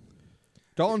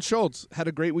 Dalton Schultz had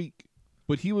a great week,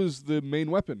 but he was the main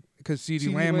weapon. Because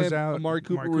CeeDee Lamb was out. Amari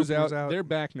Cooper was out. They're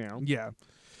back now. Yeah.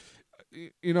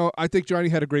 I think Johnny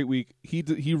had a great week.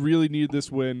 He really needed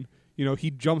this win.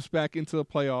 He jumps back into the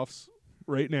playoffs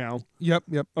right now. Yep.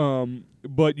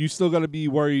 But you still got to be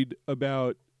worried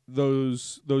about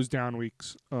those down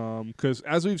weeks. Because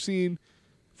as we've seen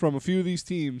from a few of these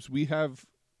teams, we have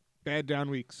bad down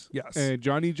weeks. Yes. And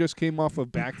Johnny just came off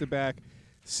of back-to-back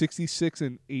 66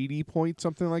 and 80 points,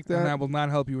 something like that. And that will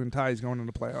not help you in ties going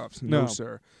into playoffs. No,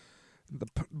 sir.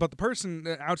 But the person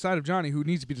outside of Johnny who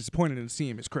needs to be disappointed in his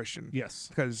team is Christian. Yes.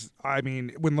 Because, I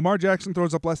mean, when Lamar Jackson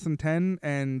throws up less than 10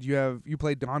 and you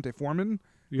played Devontae Foreman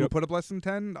who put up less than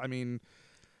 10, I mean,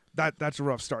 that's a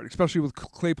rough start, especially with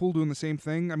Claypool doing the same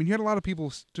thing. I mean, you had a lot of people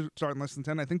starting less than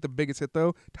 10. I think the biggest hit,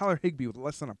 though, Tyler Higbee with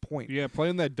less than a point. Yeah,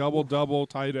 playing that double-double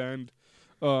tight end.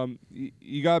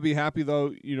 You got to be happy, though.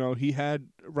 He had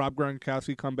Rob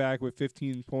Gronkowski come back with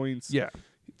 15 points. Yeah.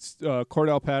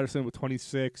 Cordell Patterson with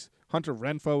 26. Hunter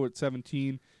Renfrow with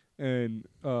 17. And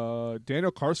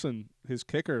Daniel Carson, his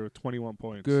kicker, with 21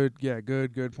 points.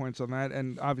 Good points on that.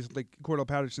 And obviously, like, Cordell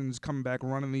Patterson's coming back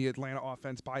running the Atlanta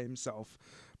offense by himself,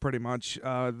 pretty much.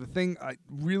 The thing, I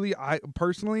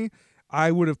personally,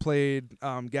 I would have played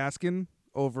Gaskin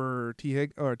over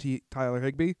Tyler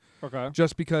Higbee. Okay.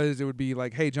 Just because it would be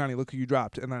like, hey, Johnny, look who you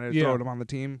dropped. And then I'd throw him on the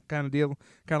team kind of deal.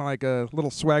 Kind of like a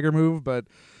little swagger move. But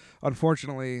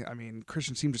unfortunately, I mean,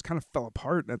 Christian's team just kind of fell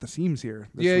apart at the seams here.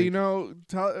 Yeah, week.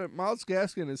 Myles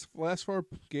Gaskin, his last 4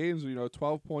 games,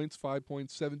 12 points, 5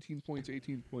 points, 17 points,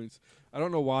 18 points. I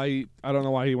don't know why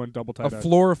he went double tight end. A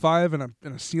floor of 5 and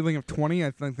a ceiling of 20.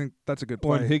 I think that's a good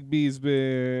play. When Higbee's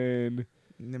been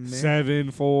 7-4,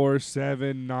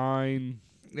 7-9.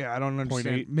 Yeah, I don't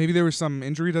understand. 0.8. Maybe there was some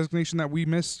injury designation that we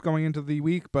missed going into the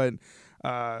week, but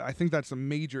I think that's a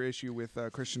major issue with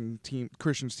Christian's team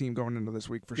going into this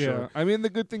week for sure. I mean, the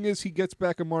good thing is he gets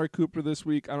back Amari Cooper this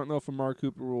week. I don't know if Amari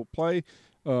Cooper will play.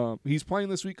 He's playing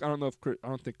this week. I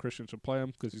don't think Christian should play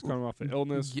him because he's coming off an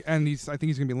illness. Yeah, and I think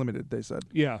he's going to be limited, they said.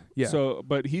 Yeah. Yeah. So,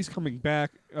 but he's coming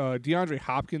back. DeAndre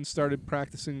Hopkins started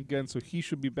practicing again, so he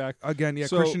should be back. Again, yeah,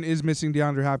 So- Christian is missing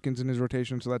DeAndre Hopkins in his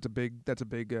rotation, so that's a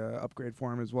big upgrade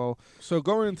for him as well. So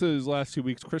going into his last 2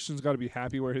 weeks, Christian's got to be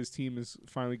happy where his team is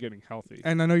finally getting healthy.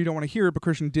 And I know you don't want to hear it, but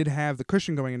Christian did have the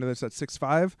cushion going into this at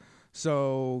 6'5",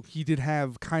 so he did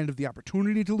have kind of the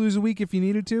opportunity to lose a week if he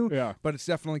needed to. Yeah. But it's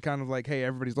definitely kind of like, hey,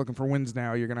 everybody's looking for wins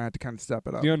now. You're going to have to kind of step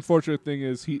it up. The unfortunate thing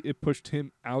is it pushed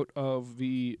him out of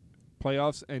the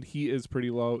playoffs, and he is pretty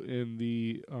low in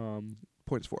the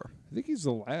points for? I think he's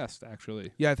the last,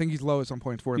 actually. Yeah, I think he's lowest on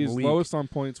points for in He's the league. lowest on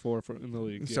points for in the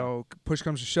league. Yeah. So push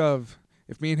comes to shove.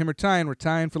 If me and him are tying, we're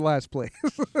tying for last place.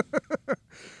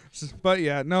 But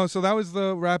yeah, no. So that was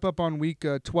the wrap up on week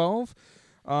 12.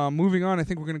 Moving on, I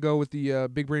think we're gonna go with the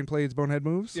big brain plays, bonehead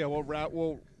moves. Yeah,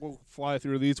 we'll fly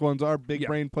through these ones. Our big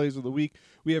brain plays of the week.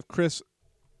 We have Chris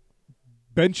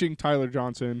benching Tyler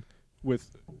Johnson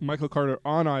with Michael Carter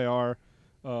on IR.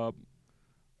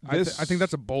 I think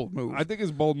that's a bold move. I think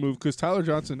it's a bold move because Tyler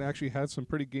Johnson actually had some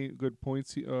pretty good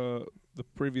points the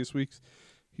previous weeks.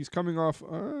 He's coming off.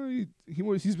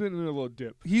 He's been in a little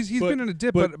dip. He's been in a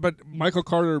dip, but Michael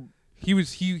Carter.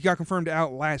 He got confirmed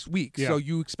out last week. Yeah. So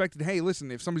you expected, hey, listen,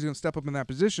 if somebody's going to step up in that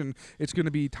position, it's going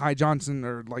to be Ty Johnson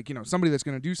or somebody that's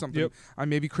going to do something. Yep.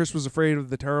 Maybe Chris was afraid of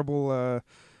the terrible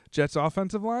Jets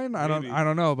offensive line. I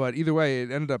don't know, but either way, it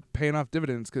ended up paying off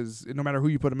dividends because no matter who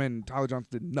you put him in, Tyler Johnson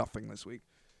did nothing this week.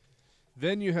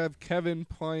 Then you have Kevin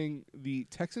playing the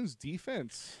Texans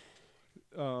defense,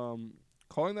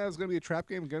 calling that as going to be a trap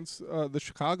game against the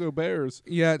Chicago Bears.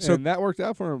 Yeah, so and that worked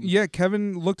out for him. Yeah,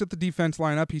 Kevin looked at the defense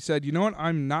lineup. He said, "You know what?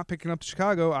 I'm not picking up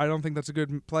Chicago. I don't think that's a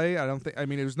good play. I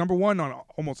mean, it was number one on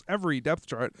almost every depth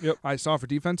chart I saw for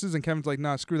defenses." And Kevin's like,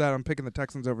 "Nah, screw that. I'm picking the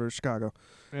Texans over Chicago."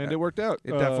 And it worked out.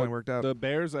 It definitely worked out. The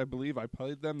Bears, I believe, I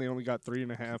played them. They only got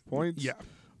 3.5 points. Yeah.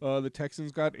 The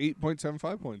Texans got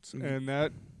 8.75 points,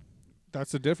 and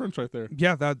that's the difference right there.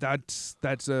 Yeah,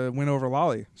 that's a win over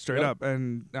Lolly, straight up.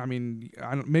 And I mean,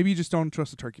 maybe you just don't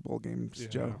trust the Turkey Bowl games,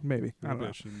 Joe. Maybe. I don't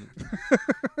know.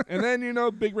 And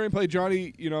then, big brain play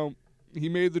Johnny, he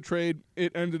made the trade.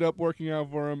 It ended up working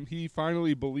out for him. He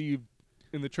finally believed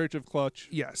in the Church of Clutch.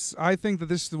 Yes, I think that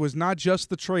this was not just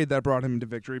the trade that brought him to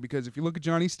victory, because if you look at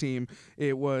Johnny's team,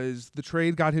 it was the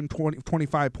trade got him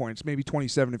 25 points, maybe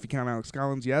 27 if you count Alex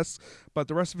Collins, yes, but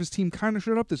the rest of his team kind of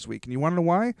showed up this week. And you want to know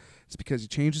why? It's because he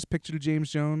changed his picture to James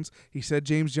Jones. He said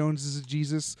James Jones is a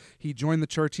Jesus. He joined the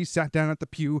church. He sat down at the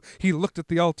pew. He looked at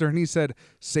the altar and he said,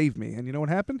 "Save me." And you know what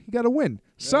happened? He got a win.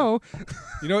 Yeah. So,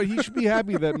 he should be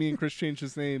happy that me and Chris changed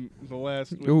his name the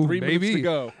last 3 minutes to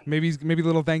go. Maybe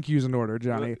little thank yous in order,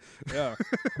 Johnny. Yeah.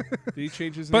 Did he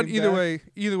change his name? But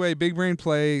either way, big brain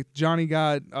play. Johnny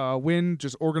got a win,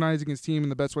 just organizing his team in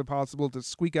the best way possible to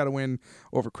squeak out a win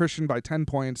over Christian by 10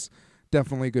 points.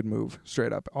 Definitely a good move,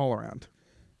 straight up, all around.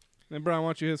 And Brian, why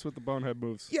don't you hit us with the bonehead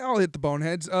moves? Yeah, I'll hit the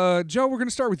boneheads. Joe, we're going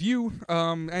to start with you.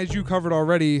 As you covered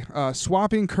already,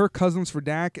 swapping Kirk Cousins for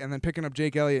Dak and then picking up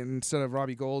Jake Elliott instead of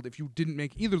Robbie Gould. If you didn't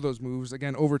make either of those moves,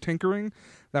 again, over-tinkering,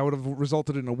 that would have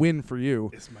resulted in a win for you.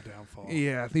 It's my downfall.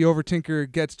 Yeah, the over-tinker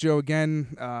gets Joe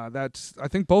again. I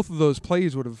think both of those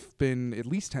plays would have been at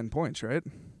least 10 points, right?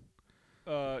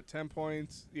 10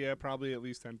 points. Yeah, probably at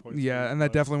least 10 points. Yeah, and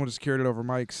that definitely would have secured it over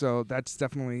Mike. So that's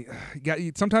definitely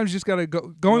sometimes you just gotta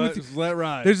go let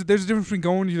ride. There's a difference between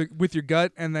going with your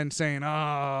gut and then saying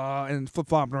and flip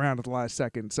flopping around at the last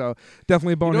second. So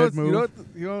definitely a bonehead move.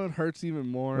 You know what hurts even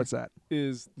more? What's that?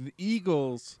 Is the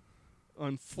Eagles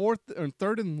on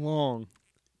 3rd and long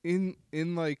in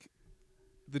like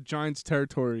the Giants'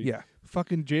 territory. Yeah,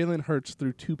 fucking Jalen Hurts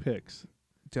threw 2 picks.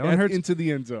 Jalen Hurts into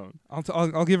the end zone.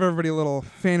 I'll give everybody a little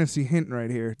fantasy hint right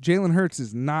here. Jalen Hurts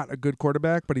is not a good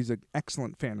quarterback, but he's an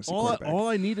excellent fantasy quarterback. All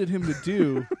I needed him to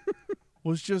do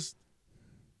was just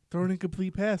throw an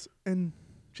incomplete pass, and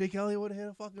Jake Elliott would have hit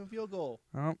a fucking field goal.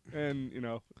 Oh. And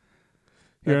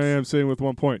here I am sitting with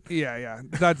 1 point. Yeah.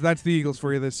 That's the Eagles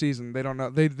for you this season. They don't know.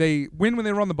 They win when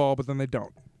they run the ball, but then they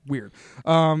don't. Weird.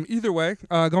 Either way,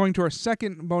 going to our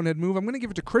second bonehead move, I'm going to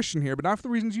give it to Christian here, but not for the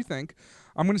reasons you think.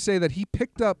 I'm going to say that he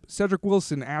picked up Cedric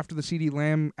Wilson after the CeeDee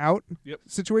Lamb out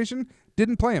situation,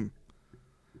 didn't play him.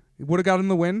 It would have got him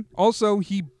the win. Also,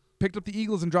 he picked up the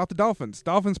Eagles and dropped the Dolphins.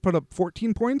 Dolphins put up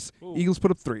 14 points. Ooh. Eagles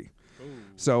put up 3. Ooh.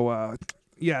 So,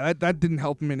 that didn't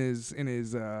help him in his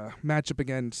matchup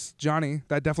against Johnny.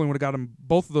 That definitely would have got him.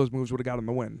 Both of those moves would have got him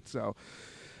the win. So,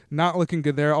 not looking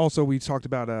good there. Also, we talked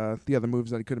about the other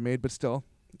moves that he could have made, but still.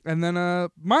 And then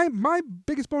my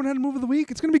biggest bonehead move of the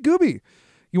week, it's going to be Gooby.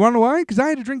 You want to know why? Because I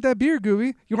had to drink that beer,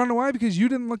 Gooby. You want to know why? Because you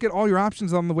didn't look at all your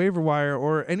options on the waiver wire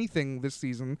or anything this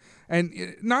season.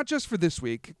 And not just for this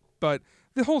week, but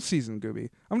the whole season, Gooby.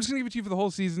 I'm just going to give it to you for the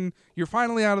whole season. You're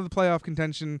finally out of the playoff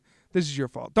contention. This is your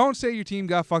fault. Don't say your team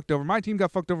got fucked over. My team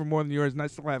got fucked over more than yours, and I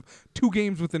still have 2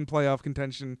 games within playoff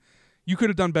contention. You could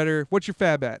have done better. What's your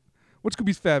fab at? What's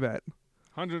Gooby's fab at?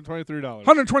 $123.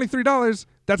 $123?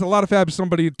 That's a lot of fab for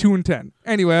somebody at 2-10.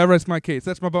 Anyway, I rest my case.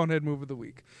 That's my bonehead move of the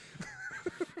week.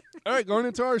 All right, going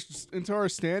into our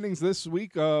standings this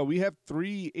week, we have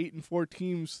 3 8-4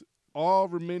 teams all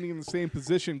remaining in the same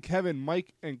position. Kevin,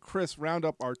 Mike, and Chris round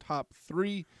up our top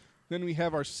 3. Then we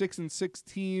have our 6-6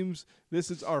 teams.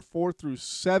 This is our 4 through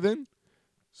 7.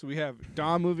 So we have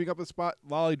Dom moving up a spot,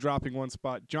 Lolly dropping 1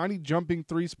 spot, Johnny jumping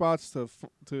 3 spots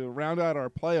to round out our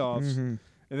playoffs, and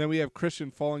then we have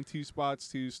Christian falling 2 spots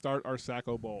to start our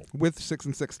Sacco Bowl. With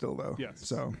 6-6 still though. Yes.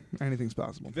 So anything's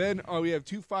possible. Then we have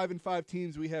 2 5-5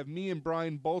 teams. We have me and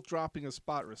Brian both dropping a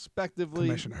spot respectively.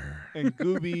 Commissioner. And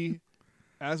Gooby,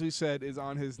 as we said, is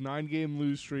on his 9-game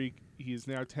lose streak. He is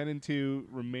now 10-2,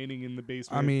 remaining in the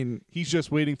basement. I mean, he's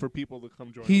just waiting for people to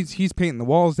come join him. He's painting the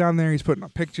walls down there. He's putting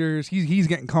up pictures. He's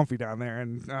getting comfy down there,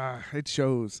 and it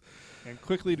shows. And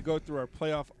quickly to go through our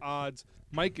playoff odds,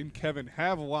 Mike and Kevin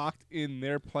have locked in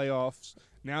their playoffs.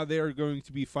 Now they are going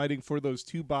to be fighting for those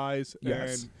 2 buys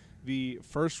Yes. and the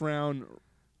first round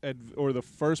or the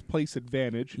first place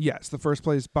advantage. Yes, the first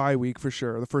place bye week for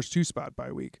sure. The first 2 spot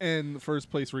bye week. And the first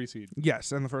place reseed.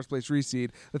 Yes, and the first place reseed.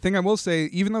 The thing I will say,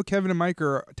 even though Kevin and Mike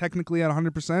are technically at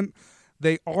 100%,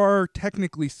 they are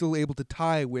technically still able to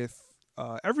tie with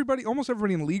almost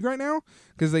everybody in the league right now,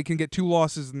 because they can get 2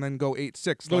 losses and then go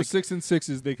 8-6. Those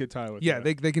 6-6s they could tie with. Yeah,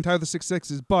 they can tie the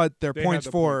 6-6s, but their They points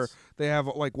have the for points. they have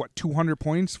 200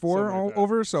 points for Something like all that.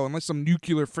 over. So unless some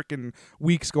nuclear freaking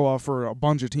weeks go off for a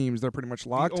bunch of teams, they're pretty much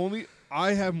locked.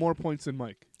 I have more points than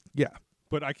Mike, Yeah.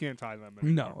 but I can't tie them.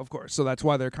 No, of course. So that's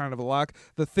why they're kind of a lock.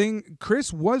 The thing,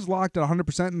 Chris was locked at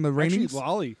 100% in the Actually, ratings.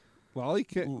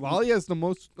 Lolly has the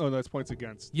most. Oh, that's points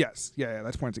against. Yes, yeah,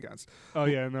 that's points against. Oh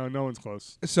yeah, no one's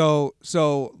close. So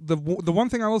the one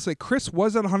thing I will say, Chris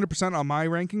was at 100% on my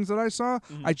rankings that I saw.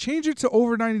 Mm-hmm. I changed it to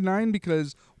over 99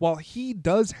 because while he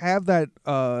does have that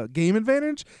game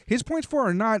advantage, his points for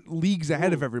are not leagues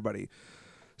ahead of everybody.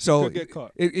 So Could get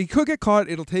caught. It could get caught.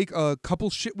 It'll take a couple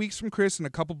shit weeks from Chris and a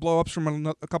couple blow-ups from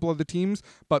a couple other teams,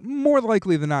 but more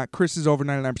likely than not, Chris is over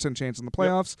 99% chance in the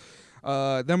playoffs.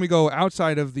 Then we go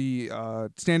outside of the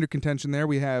standard contention there.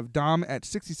 We have Dom at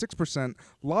 66%,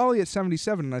 Lolly at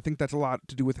 77%, and I think that's a lot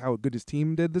to do with how good his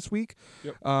team did this week.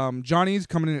 Yep. Johnny's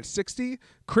coming in at 60%,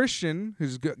 Christian,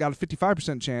 who's got a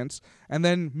 55% chance, and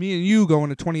then me and you going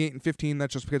to 28 and 15.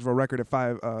 That's just because of our record at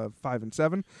 5 and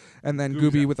 7, and then Gooby's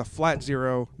Gooby out. with a flat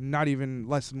 0, not even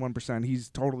less than 1%. He's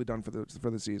totally done for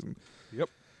the season. Yep.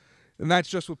 And that's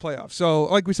just with playoffs. So,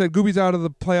 like we said, Gooby's out of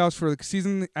the playoffs for the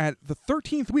season at the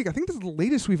 13th week. I think this is the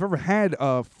latest we've ever had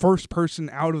a first person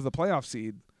out of the playoff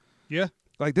seed. Yeah.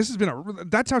 Like, this has been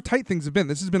that's how tight things have been.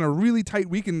 This has been a really tight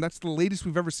week, and that's the latest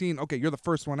we've ever seen. Okay, you're the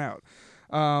first one out.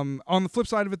 On the flip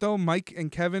side of it, though, Mike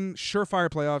and Kevin, surefire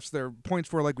playoffs. Their points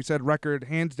for, like we said, record,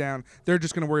 hands down. They're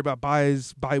just going to worry about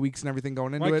bye weeks and everything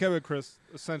going into Mike, it. Kevin, Chris,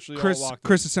 essentially all Chris locked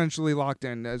essentially locked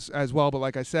in as well. But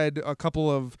like I said, a couple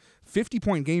of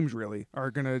 50-point games really are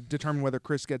going to determine whether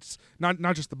Chris gets not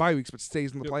just the bye weeks, but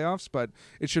stays in the playoffs. But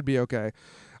it should be okay.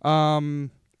 And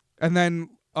then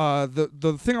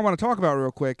the thing I want to talk about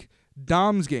real quick,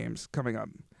 Dom's games coming up.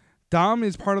 Dom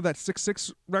is part of that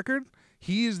 6-6 record.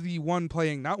 He is the one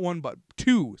playing not one but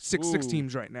 2 6-6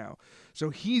 teams right now. So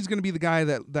he's going to be the guy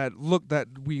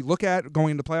that we look at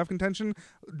going into playoff contention.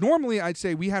 Normally, I'd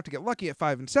say we have to get lucky at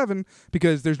 5 and 7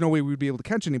 because there's no way we'd be able to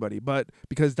catch anybody. But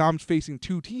because Dom's facing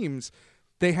 2 teams,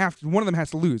 one of them has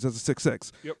to lose as a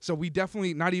 6-6. Yep. So we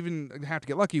definitely not even have to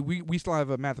get lucky. We still have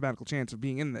a mathematical chance of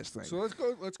being in this thing. So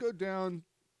let's go down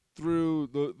through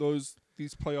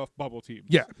these playoff bubble teams.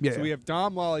 Yeah. So we have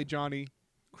Dom, Lolly, Johnny,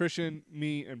 Christian,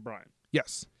 me, and Brian.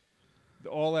 Yes.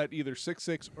 All at either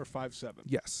 6-6 or 5-7.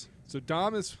 Yes. So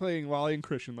Dom is playing Lolly and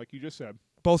Christian, like you just said.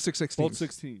 Both 6-6 teams. Both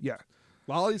 16. Yeah.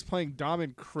 Lolly's playing Dom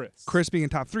and Chris. Chris being a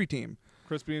top 3 team.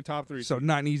 Chris being top 3. So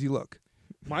not an easy look.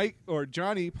 Mike or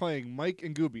Johnny playing Mike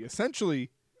and Gooby. Essentially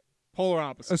polar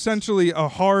opposites. Essentially a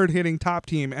hard-hitting top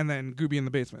team and then Gooby in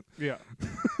the basement. Yeah.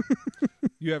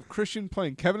 You have Christian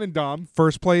playing Kevin and Dom.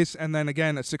 First place and then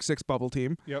again a 6-6 bubble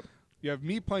team. Yep. You have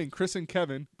me playing Chris and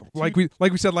Kevin. Like we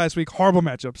said last week, horrible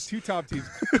matchups. 2 top teams.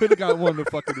 Could have got one of the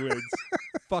fucking wins.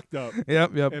 Fucked up.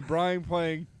 Yep. And Brian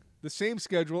playing the same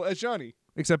schedule as Johnny.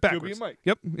 Except backwards. Gooby and Mike.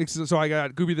 Yep. So I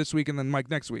got Gooby this week and then Mike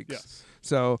next week. Yes.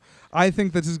 So I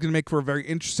think this is going to make for a very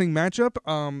interesting matchup.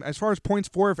 As far as points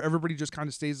for, if everybody just kind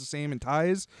of stays the same and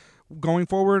ties going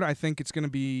forward, I think it's going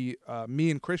to be me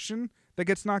and Christian that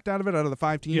gets knocked out of the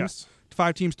 5 teams. Yes.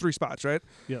 5 teams, 3 spots, right?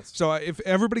 Yes. So if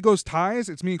everybody goes ties,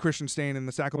 it's me and Christian staying in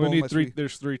the Sacco Bowl.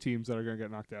 There's 3 teams that are going to get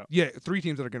knocked out. Yeah, 3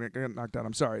 teams that are going to get knocked out.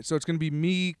 I'm sorry. So it's going to be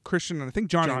me, Christian, and I think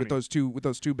Johnny. with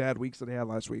those two bad weeks that they had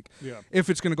last week. Yeah. If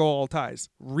it's going to go all ties,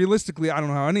 realistically, I don't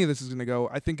know how any of this is going to go.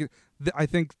 I think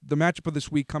the matchup of this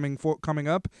week coming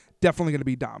up definitely going to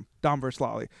be Dom versus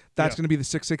Lolly. That's going to be the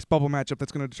 6-6 bubble matchup.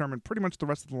 That's going to determine pretty much the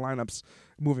rest of the lineups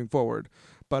moving forward.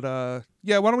 But why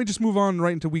don't we just move on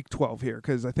right into week 12 here?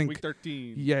 Because I think Week 13.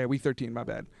 13. Yeah, week 13, my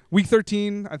bad. Week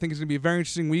 13, I think is going to be a very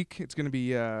interesting week. It's going to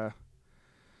be the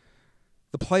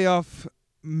playoff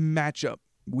matchup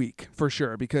week for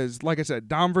sure because, like I said,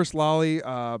 Dom versus Lolly,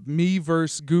 me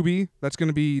versus Gooby. That's going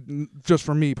to be just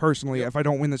for me personally. Yep. If I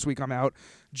don't win this week, I'm out.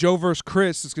 Joe versus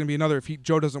Chris is going to be another. If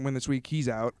Joe doesn't win this week, he's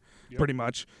out pretty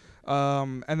much.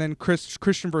 And then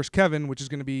Christian versus Kevin, which is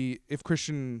going to be if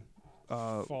Christian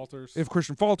falters. If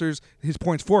Christian falters, his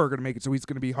points for are going to make it, so he's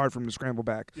going to be hard for him to scramble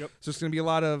back. Yep. So it's going to be a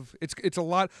lot of it's a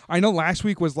lot. I know last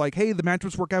week was like, hey, the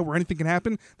matchups work out where anything can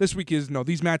happen. This week is no,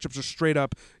 these matchups are straight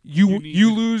up. You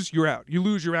lose, you're out. You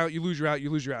lose, you're out. You lose, you're out. You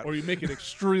lose, you're out. Or you make it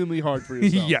extremely hard for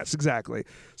yourself. Yes, exactly.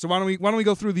 So why don't we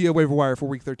go through the waiver wire for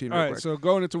week 13? All real right. quick. So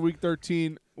going into week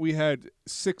 13, we had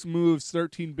 6 moves,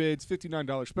 13 bids,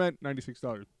 $59 spent,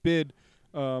 $96 bid.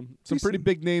 Some pretty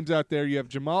big names out there. You have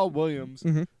Jamal Williams.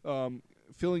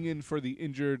 Filling in for the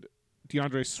injured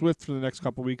DeAndre Swift for the next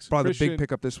couple weeks. Probably the big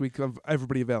pickup this week of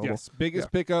everybody available. Yes,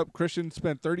 biggest pickup. Christian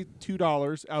spent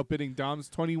 $32, outbidding Dom's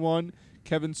 21,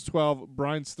 Kevin's 12,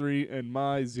 Brian's 3, and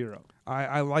my 0.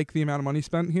 I like the amount of money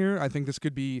spent here. I think this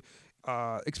could be,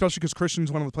 especially because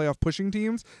Christian's one of the playoff pushing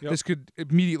teams. Yep. This could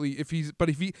immediately,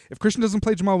 if Christian doesn't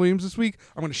play Jamal Williams this week,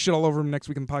 I'm going to shit all over him next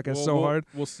week in the podcast hard.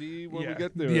 We'll see when we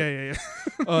get there. Yeah.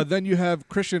 Then you have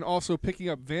Christian also picking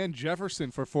up Van Jefferson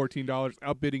for $14,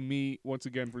 outbidding me once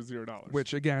again for $0.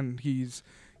 Which again, he's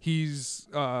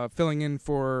filling in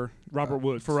for Robert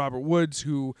Woods. For Robert Woods,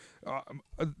 who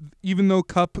even though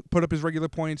Kupp put up his regular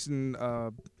points and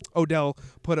Odell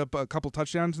put up a couple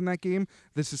touchdowns in that game,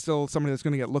 this is still somebody that's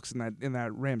going to get looks in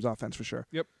that Rams offense for sure.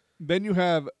 Yep. Then you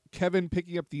have Kevin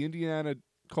picking up the Indiana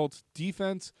Colts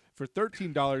defense for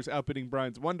 $13, outbidding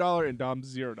Brian's $1 and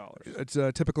Dom's $0. It's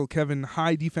a typical Kevin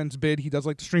high defense bid. He does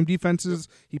like to stream defenses.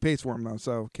 Yep. He pays for them though,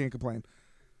 so can't complain.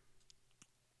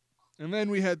 And then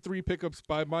we had 3 pickups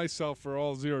by myself for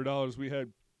all $0. We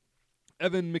had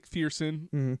Evan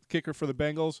McPherson, kicker for the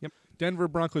Bengals, Denver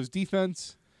Broncos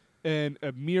defense, and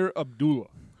Amir Abdullah,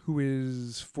 who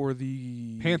is for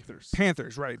the Panthers.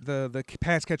 Panthers, right? The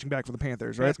pass catching back for the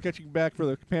Panthers, right? Pass catching back for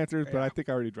the Panthers, but I think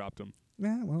I already dropped him.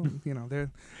 Yeah, well,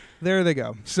 there they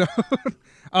go. So,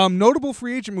 notable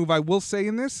free agent move, I will say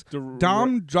in this,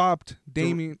 Dom dropped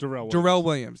Darrell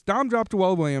Williams. Dom dropped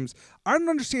Darrell Williams. I don't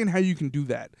understand how you can do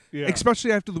that,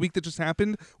 especially after the week that just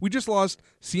happened. We just lost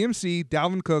CMC,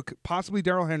 Dalvin Cook, possibly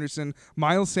Darrell Henderson,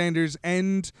 Miles Sanders,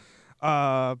 and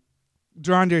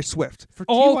DeAndre Swift for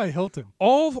T.Y. Hilton.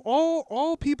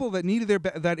 All people that needed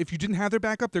that if you didn't have their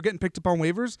backup, they're getting picked up on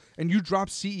waivers, and you drop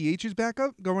CEH's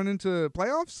backup going into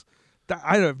playoffs.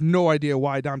 I have no idea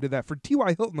why Dom did that for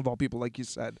T.Y. Hilton of all people, like you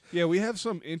said. Yeah, we have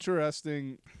some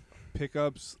interesting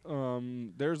pickups.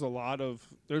 There's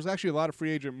actually a lot of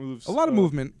free agent moves. A lot of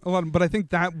movement, but I think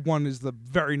that one is the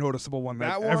very noticeable one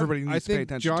that everybody needs to pay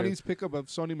attention to. Johnny's pickup of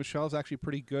Sony Michel is actually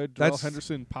pretty good. Darrell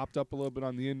Henderson popped up a little bit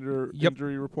on the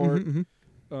injury report.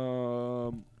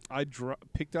 I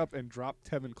picked up and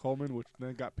dropped Tevin Coleman, which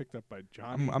then got picked up by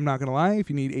Johnny. I'm not going to lie. If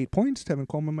you need 8 points, Tevin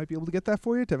Coleman might be able to get that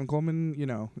for you. Tevin Coleman,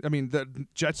 the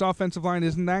Jets' offensive line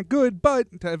isn't that good, but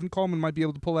Tevin Coleman might be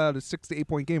able to pull out a 6 to 8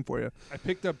 point game for you. I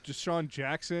picked up Deshaun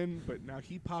Jackson, but now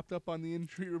he popped up on the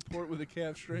injury report with a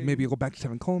calf strain. Maybe you'll go back to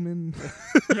Tevin Coleman.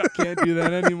 I can't do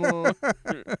that anymore.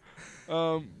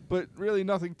 But really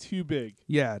nothing too big.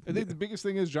 Yeah. I think the biggest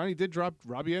thing is Johnny did drop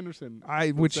Robbie Anderson.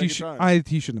 He shouldn't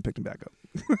have picked him back up.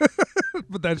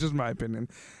 But that's just my opinion.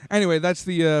 Anyway, that's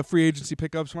the free agency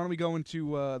pickups. Why don't we go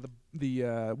into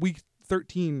the week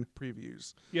 13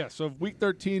 previews? Yeah, so week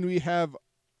 13 we have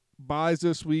buys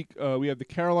this week. We have the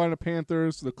Carolina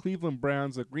Panthers, the Cleveland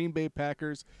Browns, the Green Bay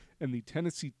Packers, and the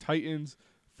Tennessee Titans.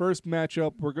 First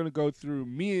matchup, we're going to go through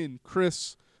me and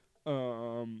Chris.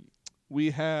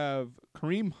 We have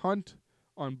Kareem Hunt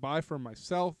on bye for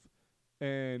myself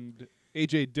and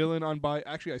A.J. Dillon on bye.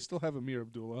 Actually, I still have Amir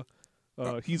Abdullah.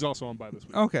 He's also on bye this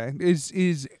week. Okay. Is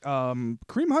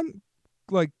Kareem Hunt,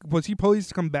 was he poised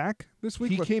to come back this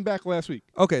week? He came back last week.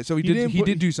 Okay, so he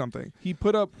did do something. He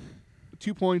put up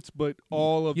 2 points, but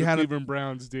all of the Cleveland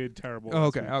Browns did terrible.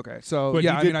 Okay. So but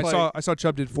I saw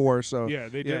Chubb did 4. So yeah,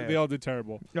 they did. They all did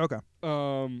terrible. Okay.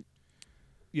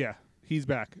 Yeah, he's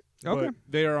back. Okay. But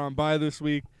they are on bye this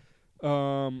week.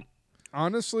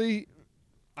 Honestly,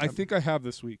 I think I have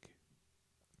this week.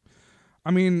 I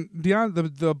mean,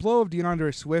 the blow of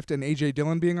DeAndre Swift and A.J.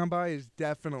 Dillon being on bye is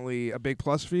definitely a big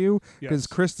plus for you because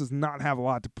Chris does not have a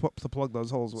lot to plug those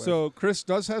holes with. So Chris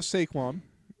does have Saquon.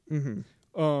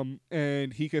 Mm-hmm.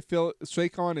 And he could fill.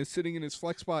 Saquon is sitting in his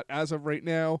flex spot as of right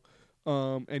now,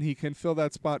 and he can fill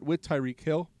that spot with Tyreek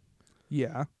Hill.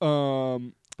 Yeah.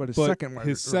 But his But second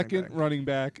his second running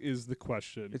back is the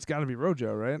question. It's got to be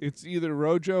Rojo, right? It's either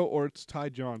Rojo or it's Ty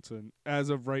Johnson as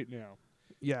of right now.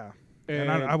 Yeah.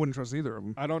 And I wouldn't trust either of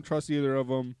them. I don't trust either of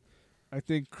them. I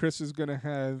think Chris is going to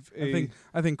have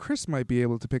I think Chris might be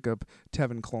able to pick up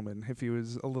Tevin Coleman if he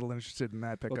was a little interested in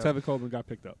that pickup. Tevin Coleman got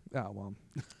picked up. Oh, well.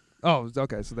 Oh,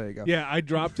 okay, so there you go. Yeah, I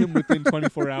dropped him within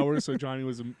 24 hours, so Johnny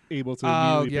was able to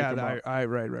immediately pick him up.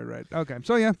 Right. Okay,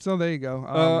 so there you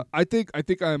go. I think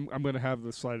I'm going to have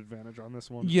the slight advantage on this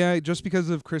one. Yeah, just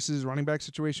because of Chris's running back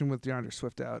situation with DeAndre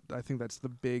Swift out, I think that's the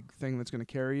big thing that's going to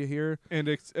carry you here. And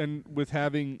with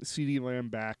having CeeDee Lamb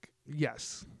back.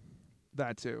 Yes,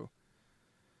 that too.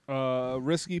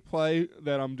 Risky play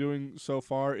that I'm doing so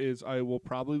far is I will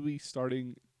probably be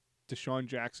starting Deshaun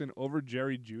Jackson over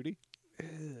Jerry Jeudy.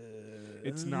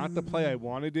 It's not the play I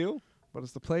want to do, but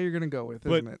it's the play you're going to go with,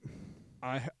 isn't it?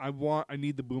 I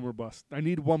need the boomer bust. I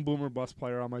need one boomer bust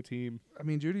player on my team. I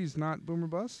mean, Judy's not boomer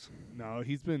bust. No,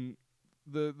 he's been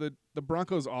the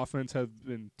Broncos' offense has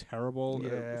been terrible,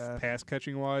 pass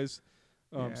catching wise,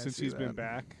 since he's been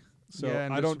back. So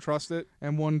I don't trust it.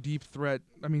 And one deep threat.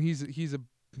 I mean, he's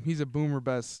a boomer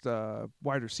bust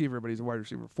wide receiver, but he's a wide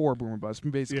receiver for boomer bust.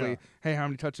 Basically, hey, how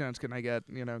many touchdowns can I get?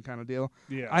 Kind of deal.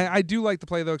 Yeah. I do like the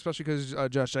play though, especially because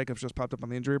Josh Jacobs just popped up on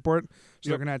the injury report, so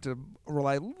they're gonna have to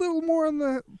rely a little more on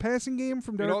the passing game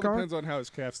from Derek Carr. It all depends on how his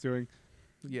calf's doing.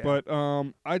 Yeah. But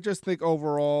I just think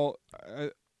overall,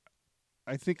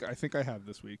 I think I have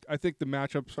this week. I think the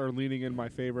matchups are leaning in my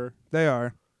favor.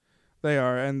 They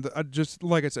are, and just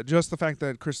like I said, just the fact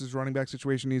that Chris's running back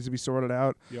situation needs to be sorted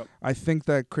out. Yep. I think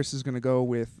that Chris is going to go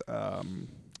with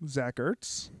Zach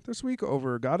Ertz this week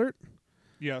over Goddard.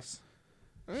 Yes.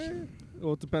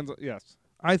 Well, it depends. Yes.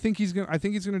 I think he's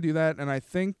gonna do that, and I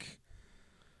think.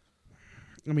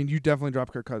 I mean, you definitely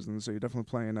dropped Kirk Cousins, so you're definitely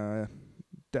playing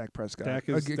Dak Prescott,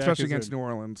 especially against New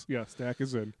Orleans. Yes, Dak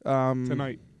is in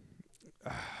tonight.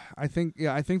 I think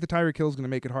the Tyreek Hill is going to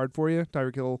make it hard for you.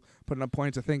 Tyreek Hill putting up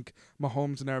points. I think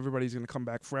Mahomes and everybody's going to come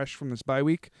back fresh from this bye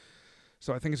week.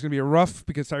 So I think it's going to be a rough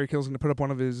because Tyreek Hill's going to put up one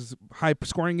of his high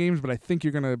scoring games, but I think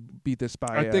you're going to beat this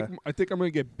by. I think I'm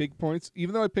going to get big points,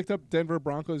 even though I picked up Denver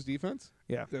Broncos defense.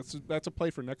 Yeah, that's a play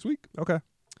for next week. Okay.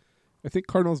 I think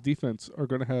Cardinals defense are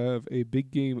going to have a big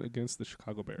game against the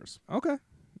Chicago Bears. Okay.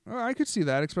 I could see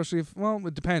that, especially if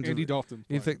it depends. Andy Dalton.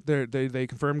 You think they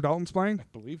confirmed Dalton's playing? I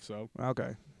believe so.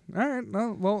 Okay. All right.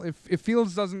 No, well, if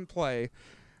Fields doesn't play,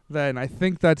 then I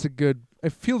think that's a good.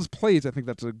 If Fields plays, I think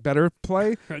that's a better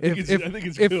play. I think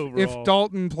it's good overall. If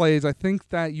Dalton plays, I think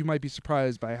that you might be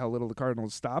surprised by how little the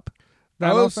Cardinals stop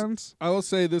that offense. I will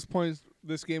say this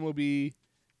game will be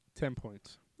 10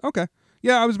 points. Okay.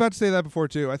 Yeah, I was about to say that before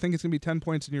too. I think it's going to be 10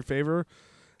 points in your favor,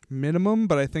 minimum,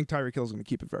 but I think Tyreek Hill's going to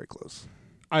keep it very close.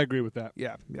 I agree with that.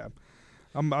 Yeah.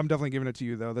 I'm definitely giving it to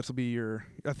you though. This will be your.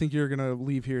 I think you're gonna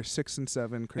leave here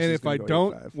 6-7. Chris and if I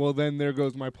don't, well, then there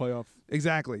goes my playoff.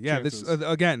 Exactly. Yeah. Chances. This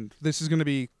again. This is gonna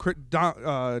be.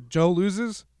 Joe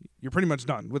loses. You're pretty much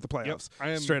done with the playoffs. Yep, I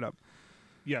am straight up.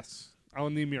 Yes, I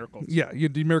will need miracles. Yeah, you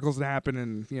need miracles to happen,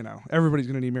 and everybody's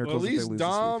gonna need miracles. Well, at least if they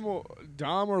lose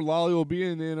Dom or Lolly will be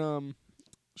in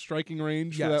striking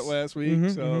range for that last week. Mm-hmm,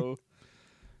 so.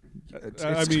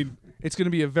 I mean, it's going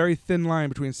to be a very thin line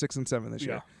between 6 and 7 this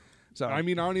year. So I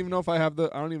mean, I don't even know if I'll have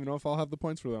the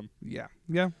points for them. Yeah.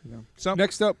 So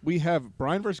next up, we have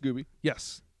Brian versus Gooby.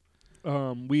 Yes.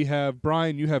 We have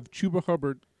Brian. You have Chuba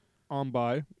Hubbard on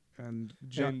bye, and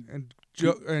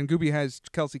Gooby has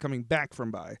Kelsey coming back from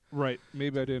bye. Right.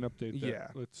 Maybe I didn't update that. Yeah.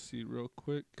 Let's see real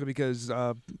quick. Because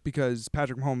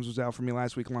Patrick Mahomes was out for me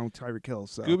last week along with Tyreek Hill.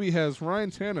 So Gooby has Ryan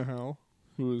Tannehill,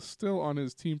 who is still on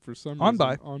his team for some reason.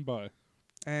 On bye.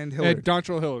 And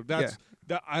Dontrell Hillard.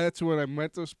 That's what I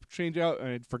meant to change out, and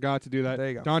I forgot to do that. There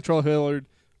you go. Dontrell Hillard,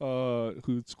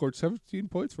 who scored 17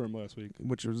 points for him last week.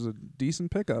 Which was a decent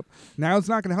pickup. Now it's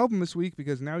not going to help him this week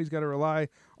because now he's got to rely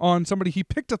on somebody he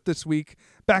picked up this week,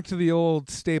 back to the old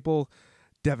staple,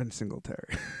 Devin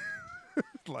Singletary.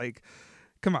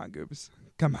 Come on, Goobs.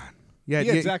 Come on.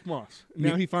 Yeah, Zach Moss.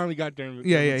 Now he finally got Devin.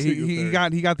 He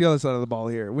got the other side of the ball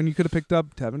here. When you could have picked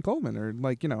up Tevin Coleman or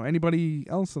anybody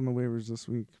else on the waivers this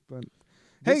week, but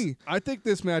I think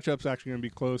this matchup's actually going to be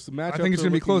close. I think it's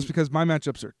going to be close because my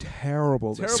matchups are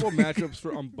terrible. Terrible matchups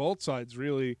on both sides,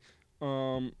 really.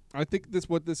 I think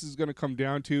what this is going to come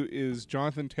down to is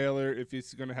Jonathan Taylor if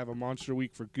he's going to have a monster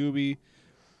week for Gooby.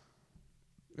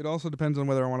 It also depends on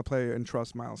whether I want to play and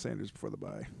trust Miles Sanders before the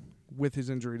bye, with his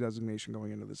injury designation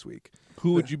going into this week.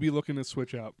 Who would you be looking to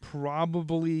switch out?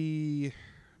 Probably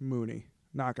Mooney.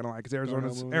 Not gonna lie, because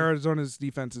Arizona's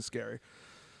defense is scary.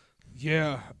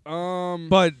 Yeah.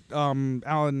 But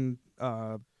Allen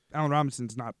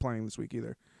Robinson's not playing this week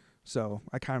either. So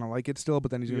I kind of like it still,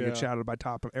 but then he's going to get Yeah. shadowed by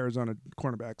top Arizona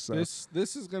cornerbacks. So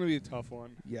This is going to be a tough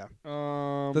one. yeah.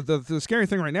 Um, The scary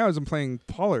thing right now is I'm playing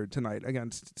Pollard tonight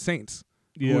against Saints,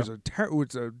 yeah. who's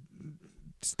a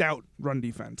stout run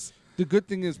defense. The good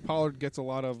thing is Pollard gets a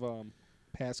lot of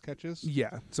pass catches.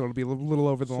 Yeah, so it'll be a little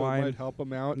over the so it line. might help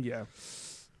him out. Yeah,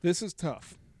 This is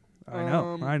tough.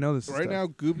 I know this is Right tough. now,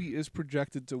 Gooby is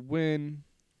projected to win.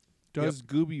 Does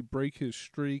Gooby break his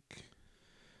streak?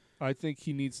 I think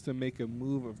he needs to make a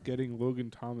move of getting Logan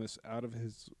Thomas out of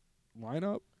his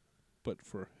lineup, but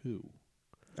for who?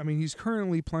 I mean, he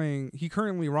currently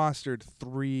rostered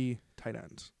 3 tight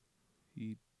ends.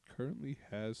 He currently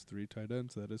has 3 tight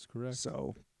ends. That is correct.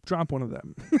 So drop one of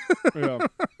them. Yeah.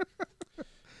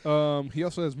 He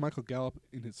also has Michael Gallup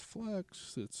in his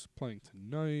flex. It's playing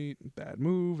tonight. Bad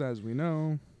move, as we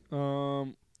know.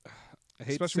 I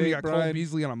hate Especially to when say you it, got Cole Brian.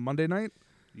 Beasley on a Monday night.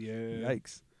 Yeah.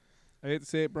 Yikes. I hate to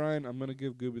say it, Brian. I'm gonna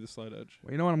give Gooby the slight edge.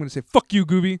 Well, you know what? I'm going to say, fuck you,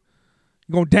 Gooby.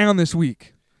 You're going down this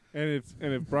week. And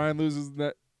if Brian loses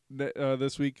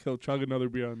this week, he'll chug another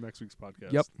beer on next week's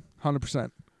podcast. Yep.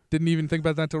 100%. Didn't even think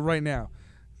about that till right now.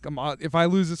 Come on. If I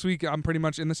lose this week, I'm pretty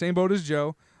much in the same boat as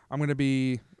Joe. I'm going to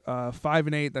be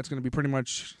 5-8. That's going to be pretty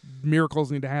much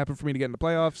miracles need to happen for me to get in the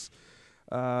playoffs.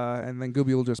 And then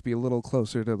Gooby will just be a little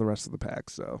closer to the rest of the pack.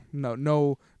 So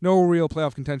no real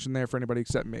playoff contention there for anybody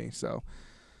except me. So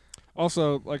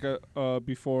Also,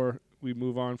 before we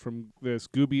move on from this,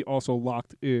 Gooby also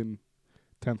locked in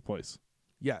 10th place.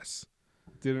 yes,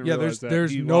 Didn't yeah. realize that.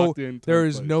 There's He no locked in 10th there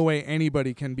is place. no way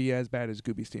anybody can be as bad as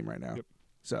Gooby's team right now. Yep.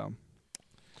 So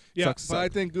Yeah, sucks to but I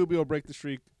suck. think Gooby will break the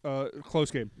streak. Close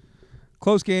game.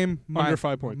 Close game. Under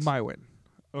 5 points. My win.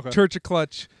 Okay. Church of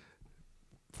Clutch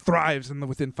thrives in the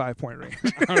within 5-point range.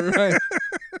 All right.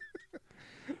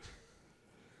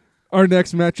 Our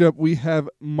next matchup, we have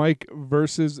Mike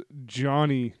versus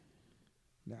Johnny.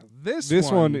 Now this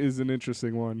one is an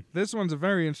interesting one. This one's a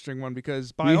very interesting one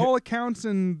because by We all accounts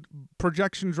and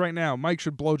projections right now, Mike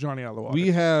should blow Johnny out of the water. We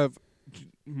have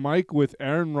Mike with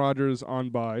Aaron Rodgers on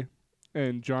bye,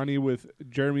 and Johnny with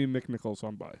Jeremy McNichols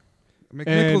on bye.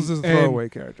 McNichols is a throwaway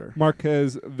character.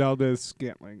 Marquez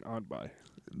Valdez-Scantling on bye.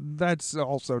 That's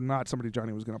also not somebody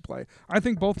Johnny was going to play. I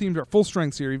think both teams are full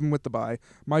strengths here, even with the bye.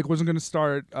 Mike wasn't going to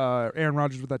start Aaron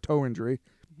Rodgers with that toe injury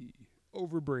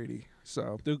over Brady.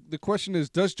 So The question is,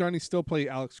 does Johnny still play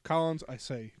Alex Collins? I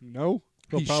say no.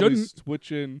 He'll He probably shouldn't.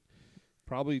 switch in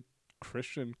probably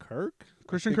Christian Kirk.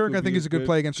 Christian Kirk, I think, is a good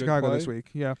play against Chicago this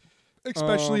week. Yeah,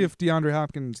 especially if DeAndre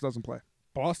Hopkins doesn't play.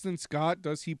 Boston Scott,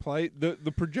 does he play?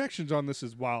 The projections on this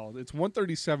is wild. It's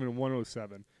 137 and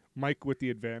 107. Mike with the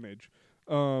advantage.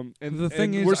 And The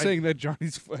thing is, we're saying that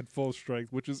Johnny's at full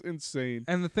strength, which is insane.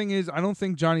 And the thing is, I don't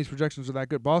think Johnny's projections are that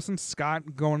good. Boston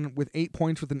Scott going with 8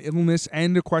 points with an illness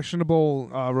and a questionable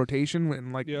rotation,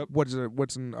 and Yep. what's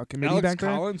in a committee Alex back there.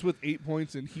 Collins with 8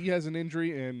 points, and he has an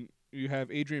injury, and you have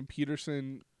Adrian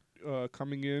Peterson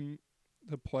coming in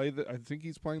to play. I think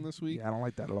he's playing this week. Yeah, I don't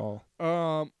like that at all.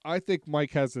 I think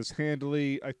Mike has this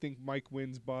handily. I think Mike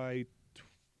wins by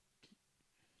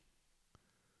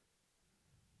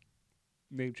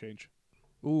name change.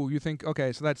 Ooh, you think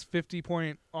okay? So that's 50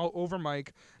 point over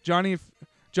Mike. Johnny,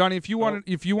 if you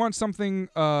want something,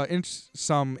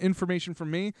 some information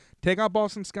from me, take out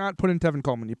Boston Scott, put in Tevin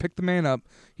Coleman. You pick the man up.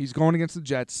 He's going against the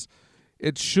Jets.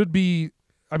 It should be.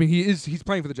 I mean, he's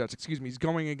playing for the Jets. Excuse me. He's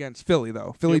going against Philly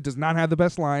though. Philly does not have the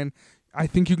best line. I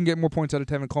think you can get more points out of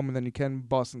Tevin Coleman than you can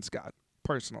Boston Scott.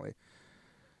 Personally,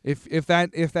 if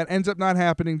that ends up not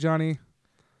happening, Johnny,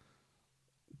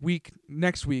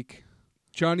 next week.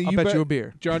 Johnny, I'll bet you a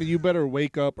beer. Johnny, you better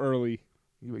wake up early.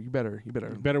 You better You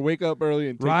better wake up early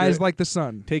and rise like the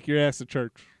sun. take your ass to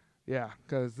church. Yeah,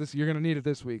 because you're gonna need it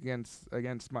this week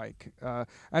against Mike.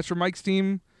 As for Mike's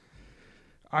team,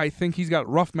 I think he's got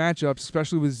rough matchups,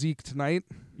 especially with Zeke tonight.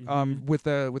 With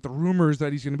the rumors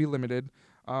that he's gonna be limited.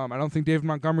 I don't think David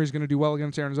Montgomery is gonna do well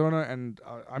against Arizona, and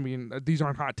I mean these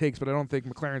aren't hot takes, but I don't think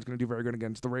McLaren's gonna do very good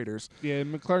against the Raiders. Yeah,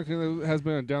 and McClark has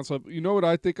been a downside. You know what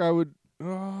I think I would.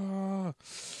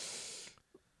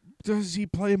 Does he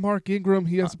play Mark Ingram?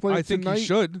 He has to play I think tonight. he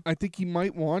should. I think he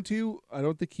might want to. I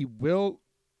don't think he will.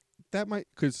 That might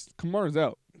because Kamara's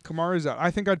out. Kamara's out.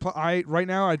 I think right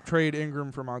now I'd trade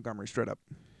Ingram for Montgomery straight up.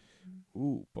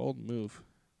 Ooh, bold move.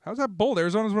 How's that bold?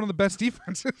 Arizona's one of the best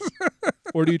defenses.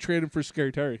 Or do you trade him for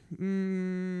Scary Terry?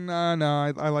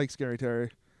 No. I like Scary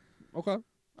Terry. Okay.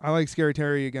 I like Scary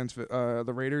Terry against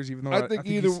the Raiders, even though I think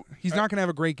either he's not going to have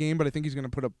a great game, but I think he's going to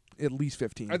put up at least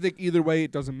 15. I think either way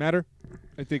it doesn't matter.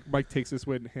 I think Mike takes this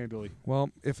win handily. Well,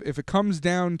 if it comes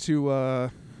down to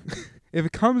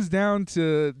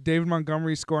David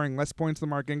Montgomery scoring less points than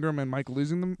Mark Ingram and Mike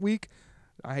losing the week,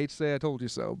 I hate to say I told you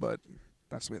so, but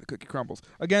that's the way the cookie crumbles.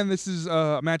 Again, this is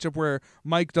a matchup where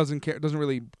Mike doesn't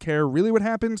really care what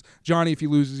happens. Johnny, if he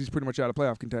loses, he's pretty much out of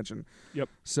playoff contention. Yep.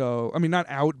 So, I mean, not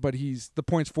out, but the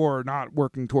points for are not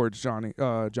working towards Johnny.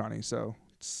 So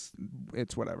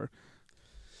it's whatever.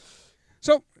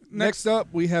 So Next up,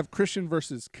 we have Christian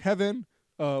versus Kevin.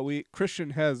 Christian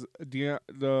has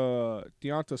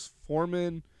Deontas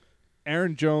Foreman,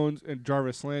 Aaron Jones, and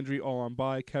Jarvis Landry all on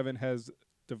bye. Kevin has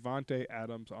Devontae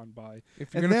Adams on bye.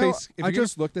 If you're gonna face, I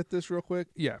just looked at this real quick.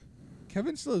 yeah.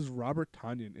 Kevin still has Robert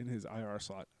Tonyan in his IR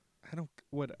slot. I don't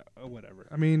whatever.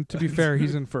 I mean, to be fair,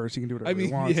 he's in first. He can do whatever he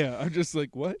wants. Yeah. I'm just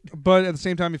like, what? But at the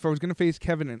same time, if I was gonna face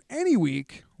Kevin in any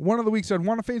week, one of the weeks I'd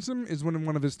want to face him is when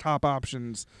one of his top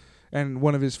options and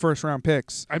one of his first round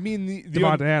picks, I mean,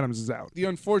 Devontae Adams, is out. The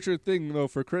unfortunate thing though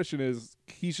for Christian is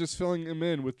he's just filling him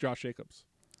in with Josh Jacobs.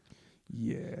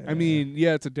 Yeah. I mean,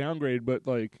 yeah, it's a downgrade, but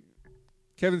like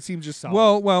Kevin seems just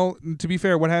solid. Well. To be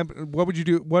fair, what would you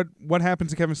do? What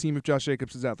happens to Kevin's team if Josh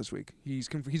Jacobs is out this week? He's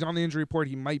on the injury report.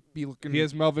 He might be looking. He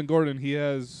has Melvin Gordon. He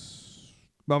has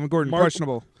Melvin Gordon,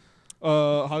 questionable.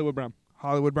 Hollywood Brown.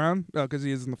 Hollywood Brown, because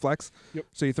he is in the flex. Yep.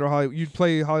 So you'd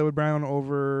play Hollywood Brown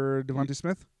over Devontae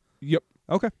Smith. Yep.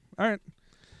 Okay. All right.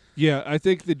 Yeah, I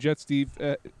think the Jets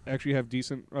actually have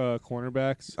decent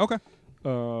cornerbacks. Okay.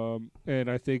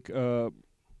 And I think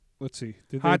let's see.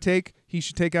 Hot take: he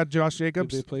should take out Josh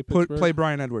Jacobs. Did they play Pittsburgh? Play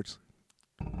Brian Edwards.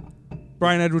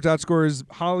 Brian Edwards outscores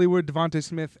Hollywood, Devontae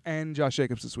Smith, and Josh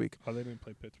Jacobs this week. Oh, they didn't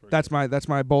play Pittsburgh. That's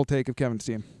my bold take of Kevin's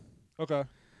team. Okay.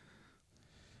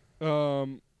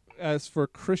 As for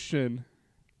Christian,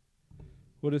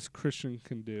 what is Christian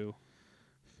can do?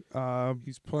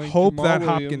 He's playing. Hope Jamal that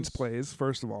Williams. Hopkins plays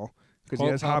first of all, because Hope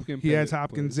he has Hopkins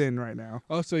Hopkins plays. in right now.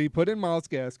 Oh, so he put in Myles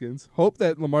Gaskins. Hope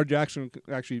that Lamar Jackson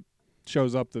actually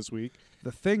shows up this week.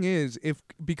 The thing is,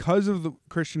 because of the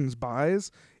Christian's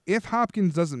buys, if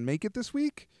Hopkins doesn't make it this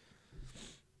week,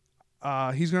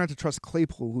 he's gonna have to trust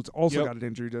Claypool, who's also got an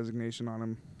injury designation on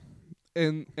him.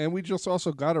 And we just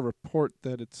also got a report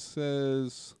that it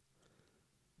says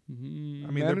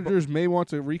managers may want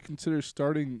to reconsider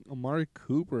starting Amari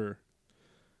Cooper.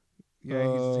 Yeah,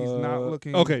 he's not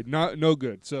looking. Okay, no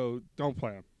good. So don't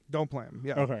play him. Don't play him.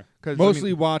 Yeah. Okay. Because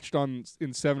Mostly watched in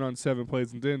 7-on-7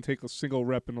 plays and didn't take a single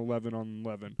rep in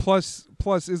 11-on-11.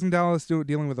 Plus, isn't Dallas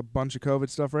dealing with a bunch of COVID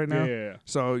stuff right now? Yeah.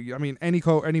 So I mean, any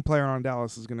player on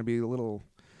Dallas is going to be a little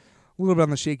bit on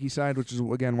the shaky side, which is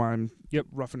again why I'm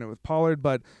roughing it with Pollard.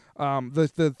 But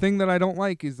the thing that I don't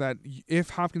like is that if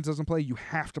Hopkins doesn't play, you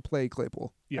have to play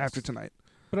Claypool after tonight.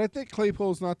 But I think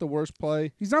Claypool's not the worst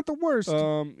play. He's not the worst.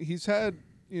 He's had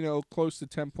close to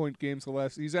 10-point games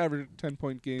he's averaged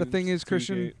 10-point games. The thing is,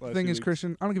 Christian,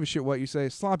 I don't give a shit what you say.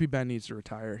 Sloppy Ben needs to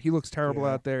retire. He looks terrible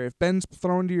out there. If Ben's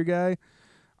thrown to your guy,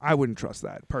 I wouldn't trust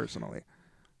that personally.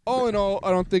 All in all,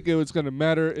 I don't think it was going to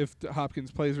matter if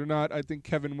Hopkins plays or not. I think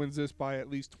Kevin wins this by at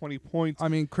least 20 points. I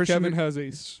mean, Kevin has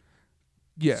a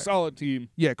solid team.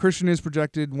 Yeah, Christian is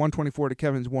projected 124 to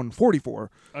Kevin's 144.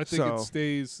 I think it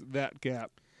stays that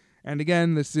gap. And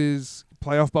again, this is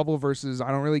playoff bubble versus I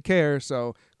don't really care.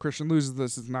 So Christian loses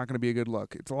this, it's not going to be a good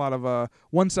look. It's a lot of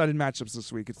one-sided matchups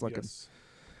this week. It's looking. Yes.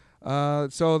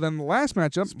 So then the last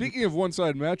matchup. Speaking of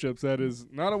one-sided matchups, that is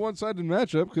not a one-sided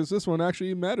matchup because this one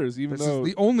actually matters. This is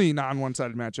the only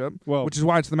non-one-sided matchup, which is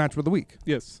why it's the matchup of the week.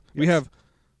 Yes. We have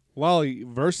Wally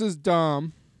versus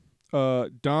Dom.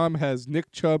 Dom has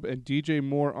Nick Chubb and DJ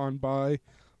Moore on bye.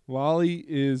 Wally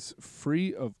is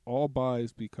free of all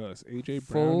buys because A.J.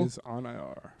 Brown is on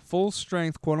IR. Full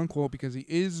strength, quote-unquote, because he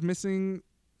is missing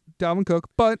Dalvin Cook,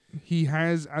 but he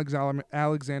has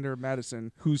Alexander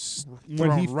Madison, who's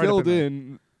when he filled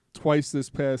in twice this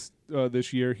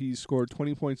year, he scored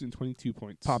 20 points and 22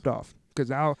 points. Popped off. Because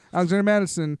Alexander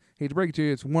Madison, hate to break it to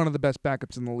you, it's one of the best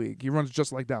backups in the league. He runs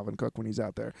just like Dalvin Cook when he's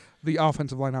out there. The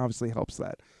offensive line obviously helps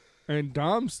that. And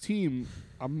Dom's team,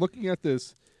 I'm looking at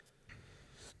this.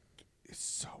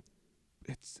 He's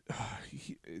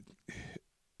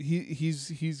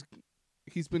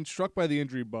been struck by the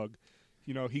injury bug.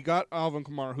 He got Alvin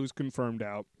Kamara, who's confirmed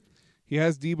out. He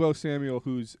has Deebo Samuel,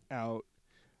 who's out.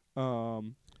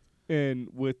 And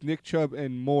with Nick Chubb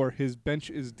and Moore, his bench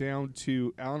is down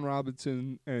to Allen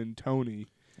Robinson and Tony.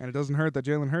 And it doesn't hurt that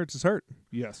Jalen Hurts is hurt.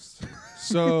 Yes.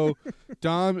 So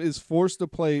Dom is forced to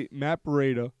play Matt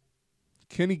Breida,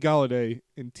 Kenny Galladay,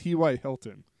 and T.Y.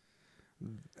 Hilton.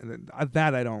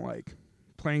 That I don't like.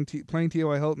 Playing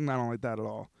T.Y. Hilton, I don't like that at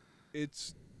all.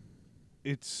 It's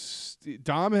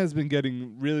Dom has been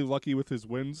getting really lucky with his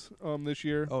wins this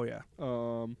year. Oh yeah.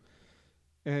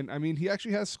 And I mean, he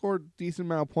actually has scored decent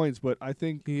amount of points, but I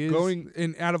think He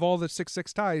is out of all the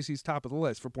 6-6 ties, he's top of the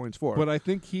list for points for. But I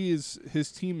think his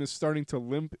team is starting to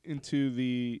limp into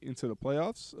the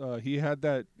playoffs. He had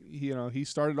that, he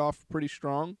started off pretty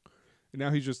strong, and now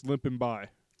he's just limping by.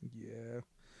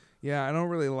 Yeah, I don't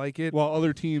really like it. While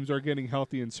other teams are getting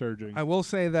healthy and surging. I will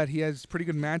say that he has pretty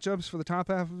good matchups for the top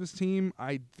half of his team.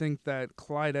 I think that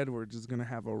Clyde Edwards is going to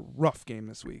have a rough game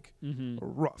this week. Mm-hmm. A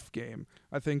rough game.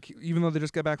 I think even though they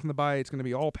just got back from the bye, it's going to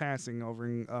be all passing over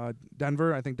in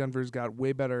Denver. I think Denver's got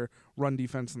way better run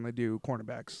defense than they do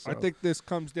cornerbacks. So. I think this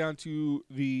comes down to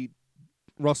the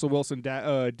Russell Wilson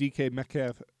DK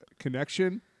Metcalf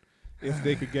connection. If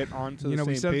they could get onto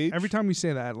the same page. Every time we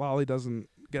say that, Lolly doesn't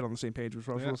get on the same page with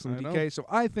Russell Wilson and DK. So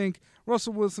I think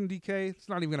Russell Wilson DK, it's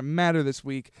not even going to matter this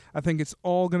week. I think it's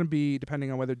all going to be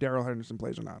depending on whether Darrell Henderson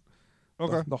plays or not.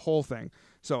 Okay. The whole thing.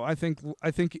 So I think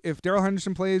if Darrell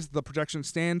Henderson plays, the projections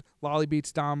stand. Lolly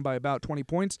beats Dom by about 20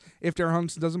 points. If Darrell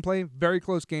Henderson doesn't play, very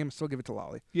close game. Still give it to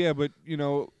Lolly. Yeah, but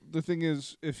the thing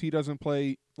is, if he doesn't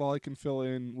play, Lolly can fill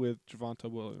in with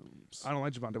Javonte Williams. I don't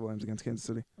like Javonte Williams against Kansas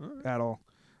City at all.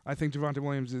 I think Javonte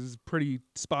Williams is pretty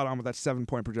spot on with that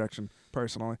 7-point projection,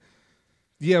 personally.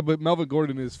 Yeah, but Melvin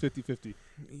Gordon is 50-50.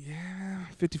 Yeah,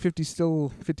 50-50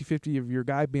 still 50-50 of your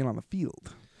guy being on the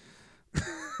field.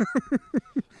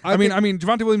 I mean,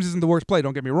 Javonte Williams isn't the worst play,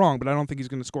 don't get me wrong, but I don't think he's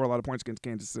going to score a lot of points against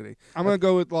Kansas City. I'm going to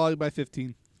go with Lolly by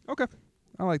 15. Okay,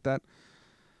 I like that.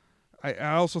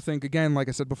 I also think, again, like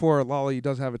I said before, Lolly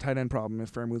does have a tight end problem if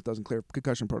Fairmouth doesn't clear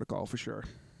concussion protocol for sure.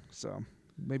 So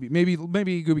maybe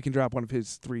Gooby can drop one of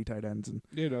his 3 tight ends and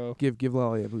give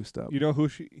Lolly a boost up. You know who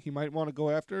he might want to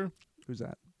go after? Who's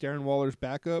that? Darren Waller's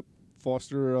backup,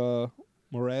 Foster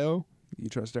Moreau. You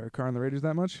trust Derek Carr and the Raiders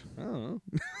that much? I don't know.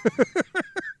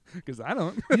 Because I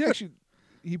don't.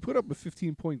 He put up a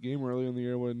 15-point game early in the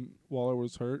year when Waller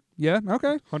was hurt. Yeah,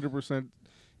 okay. 100%.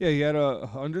 Yeah, he had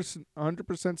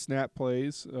 100% snap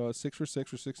plays, 6 for 6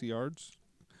 for 60 yards.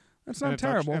 That's not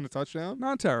terrible. And a touchdown.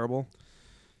 Not terrible.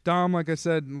 Dom, like I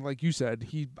said, like you said,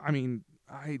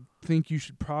 I think you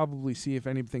should probably see if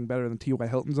anything better than T.Y.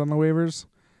 Hilton's on the waivers.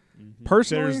 Mm-hmm.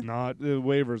 Personally, there's not. The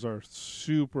waivers are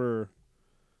super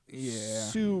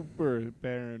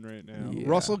barren right now. Yeah.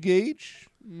 Russell Gage,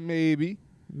 maybe.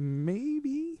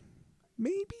 AJ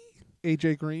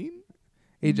Green,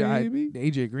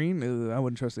 AJ Green. I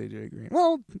wouldn't trust AJ Green.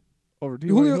 Well, over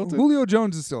Julio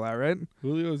Jones is still out, right?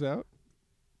 Julio's out.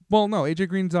 Well, no, AJ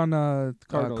Green's on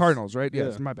Cardinals, right? Yeah.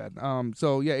 Yes, my bad.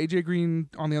 So yeah, AJ Green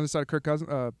on the other side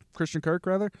of Christian Kirk,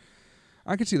 rather.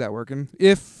 I could see that working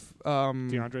if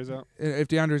DeAndre's out. If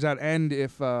DeAndre's out, and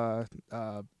if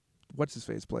what's his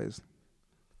face plays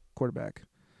quarterback.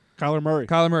 Kyler Murray. If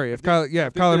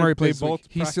Kyler Murray plays this week,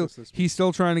 he's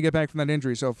still trying to get back from that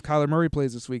injury. So if Kyler Murray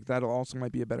plays this week, that'll also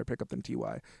might be a better pickup than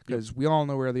Ty because we all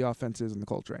know where the offense is in the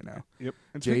Colts right now. Yep.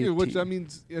 And speaking of which, that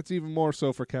means it's even more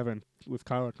so for Kevin with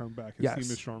Kyler coming back. His team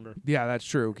is stronger. Yeah, that's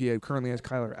true. He currently has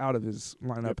Kyler out of his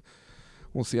lineup. Yep.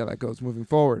 We'll see how that goes moving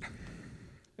forward.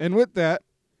 And with that,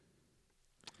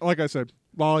 like I said,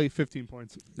 Lolly 15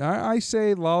 points. I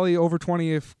say Lolly over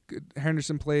 20 if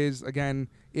Henderson plays again.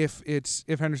 If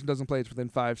Henderson doesn't play, it's within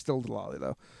 5. Still to Lolly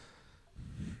though.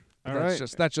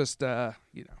 That's just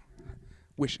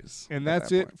wishes. And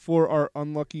that's it for our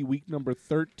unlucky week number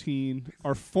 13.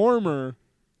 Our former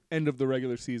end of the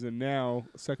regular season, now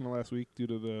second to last week due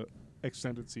to the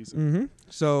extended season. Mm-hmm.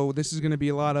 So this is going to be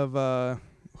a lot of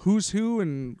who's who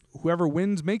and whoever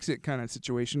wins makes it kind of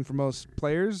situation for most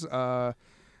players.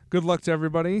 Good luck to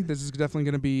everybody. This is definitely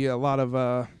going to be a lot of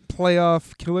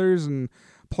playoff killers and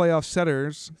playoff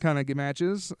setters kind of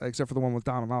matches, except for the one with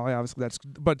Dom and Lolly. Obviously,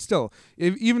 but still,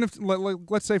 even if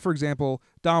let's say for example,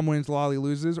 Dom wins, Lolly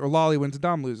loses, or Lolly wins,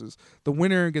 Dom loses, the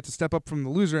winner gets to step up from the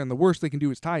loser, and the worst they can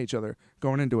do is tie each other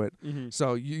going into it. Mm-hmm.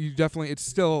 So you definitely, it's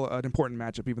still an important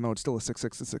matchup, even though it's still a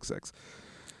 6-6 to 6-6.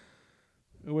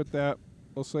 With that,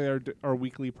 we'll say our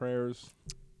weekly prayers.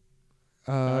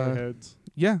 Our heads.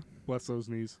 Yeah. Bless those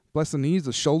knees. Bless the knees,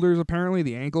 the shoulders, apparently,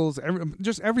 the ankles,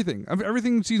 just everything.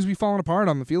 Everything seems to be falling apart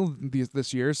on the field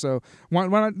this year, so why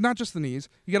not just the knees?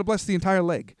 You got to bless the entire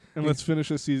leg. And let's finish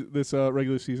this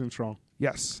regular season strong.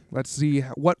 Yes. Let's see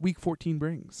what Week 14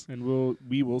 brings. And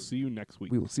we will see you next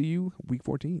week. We will see you Week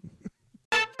 14.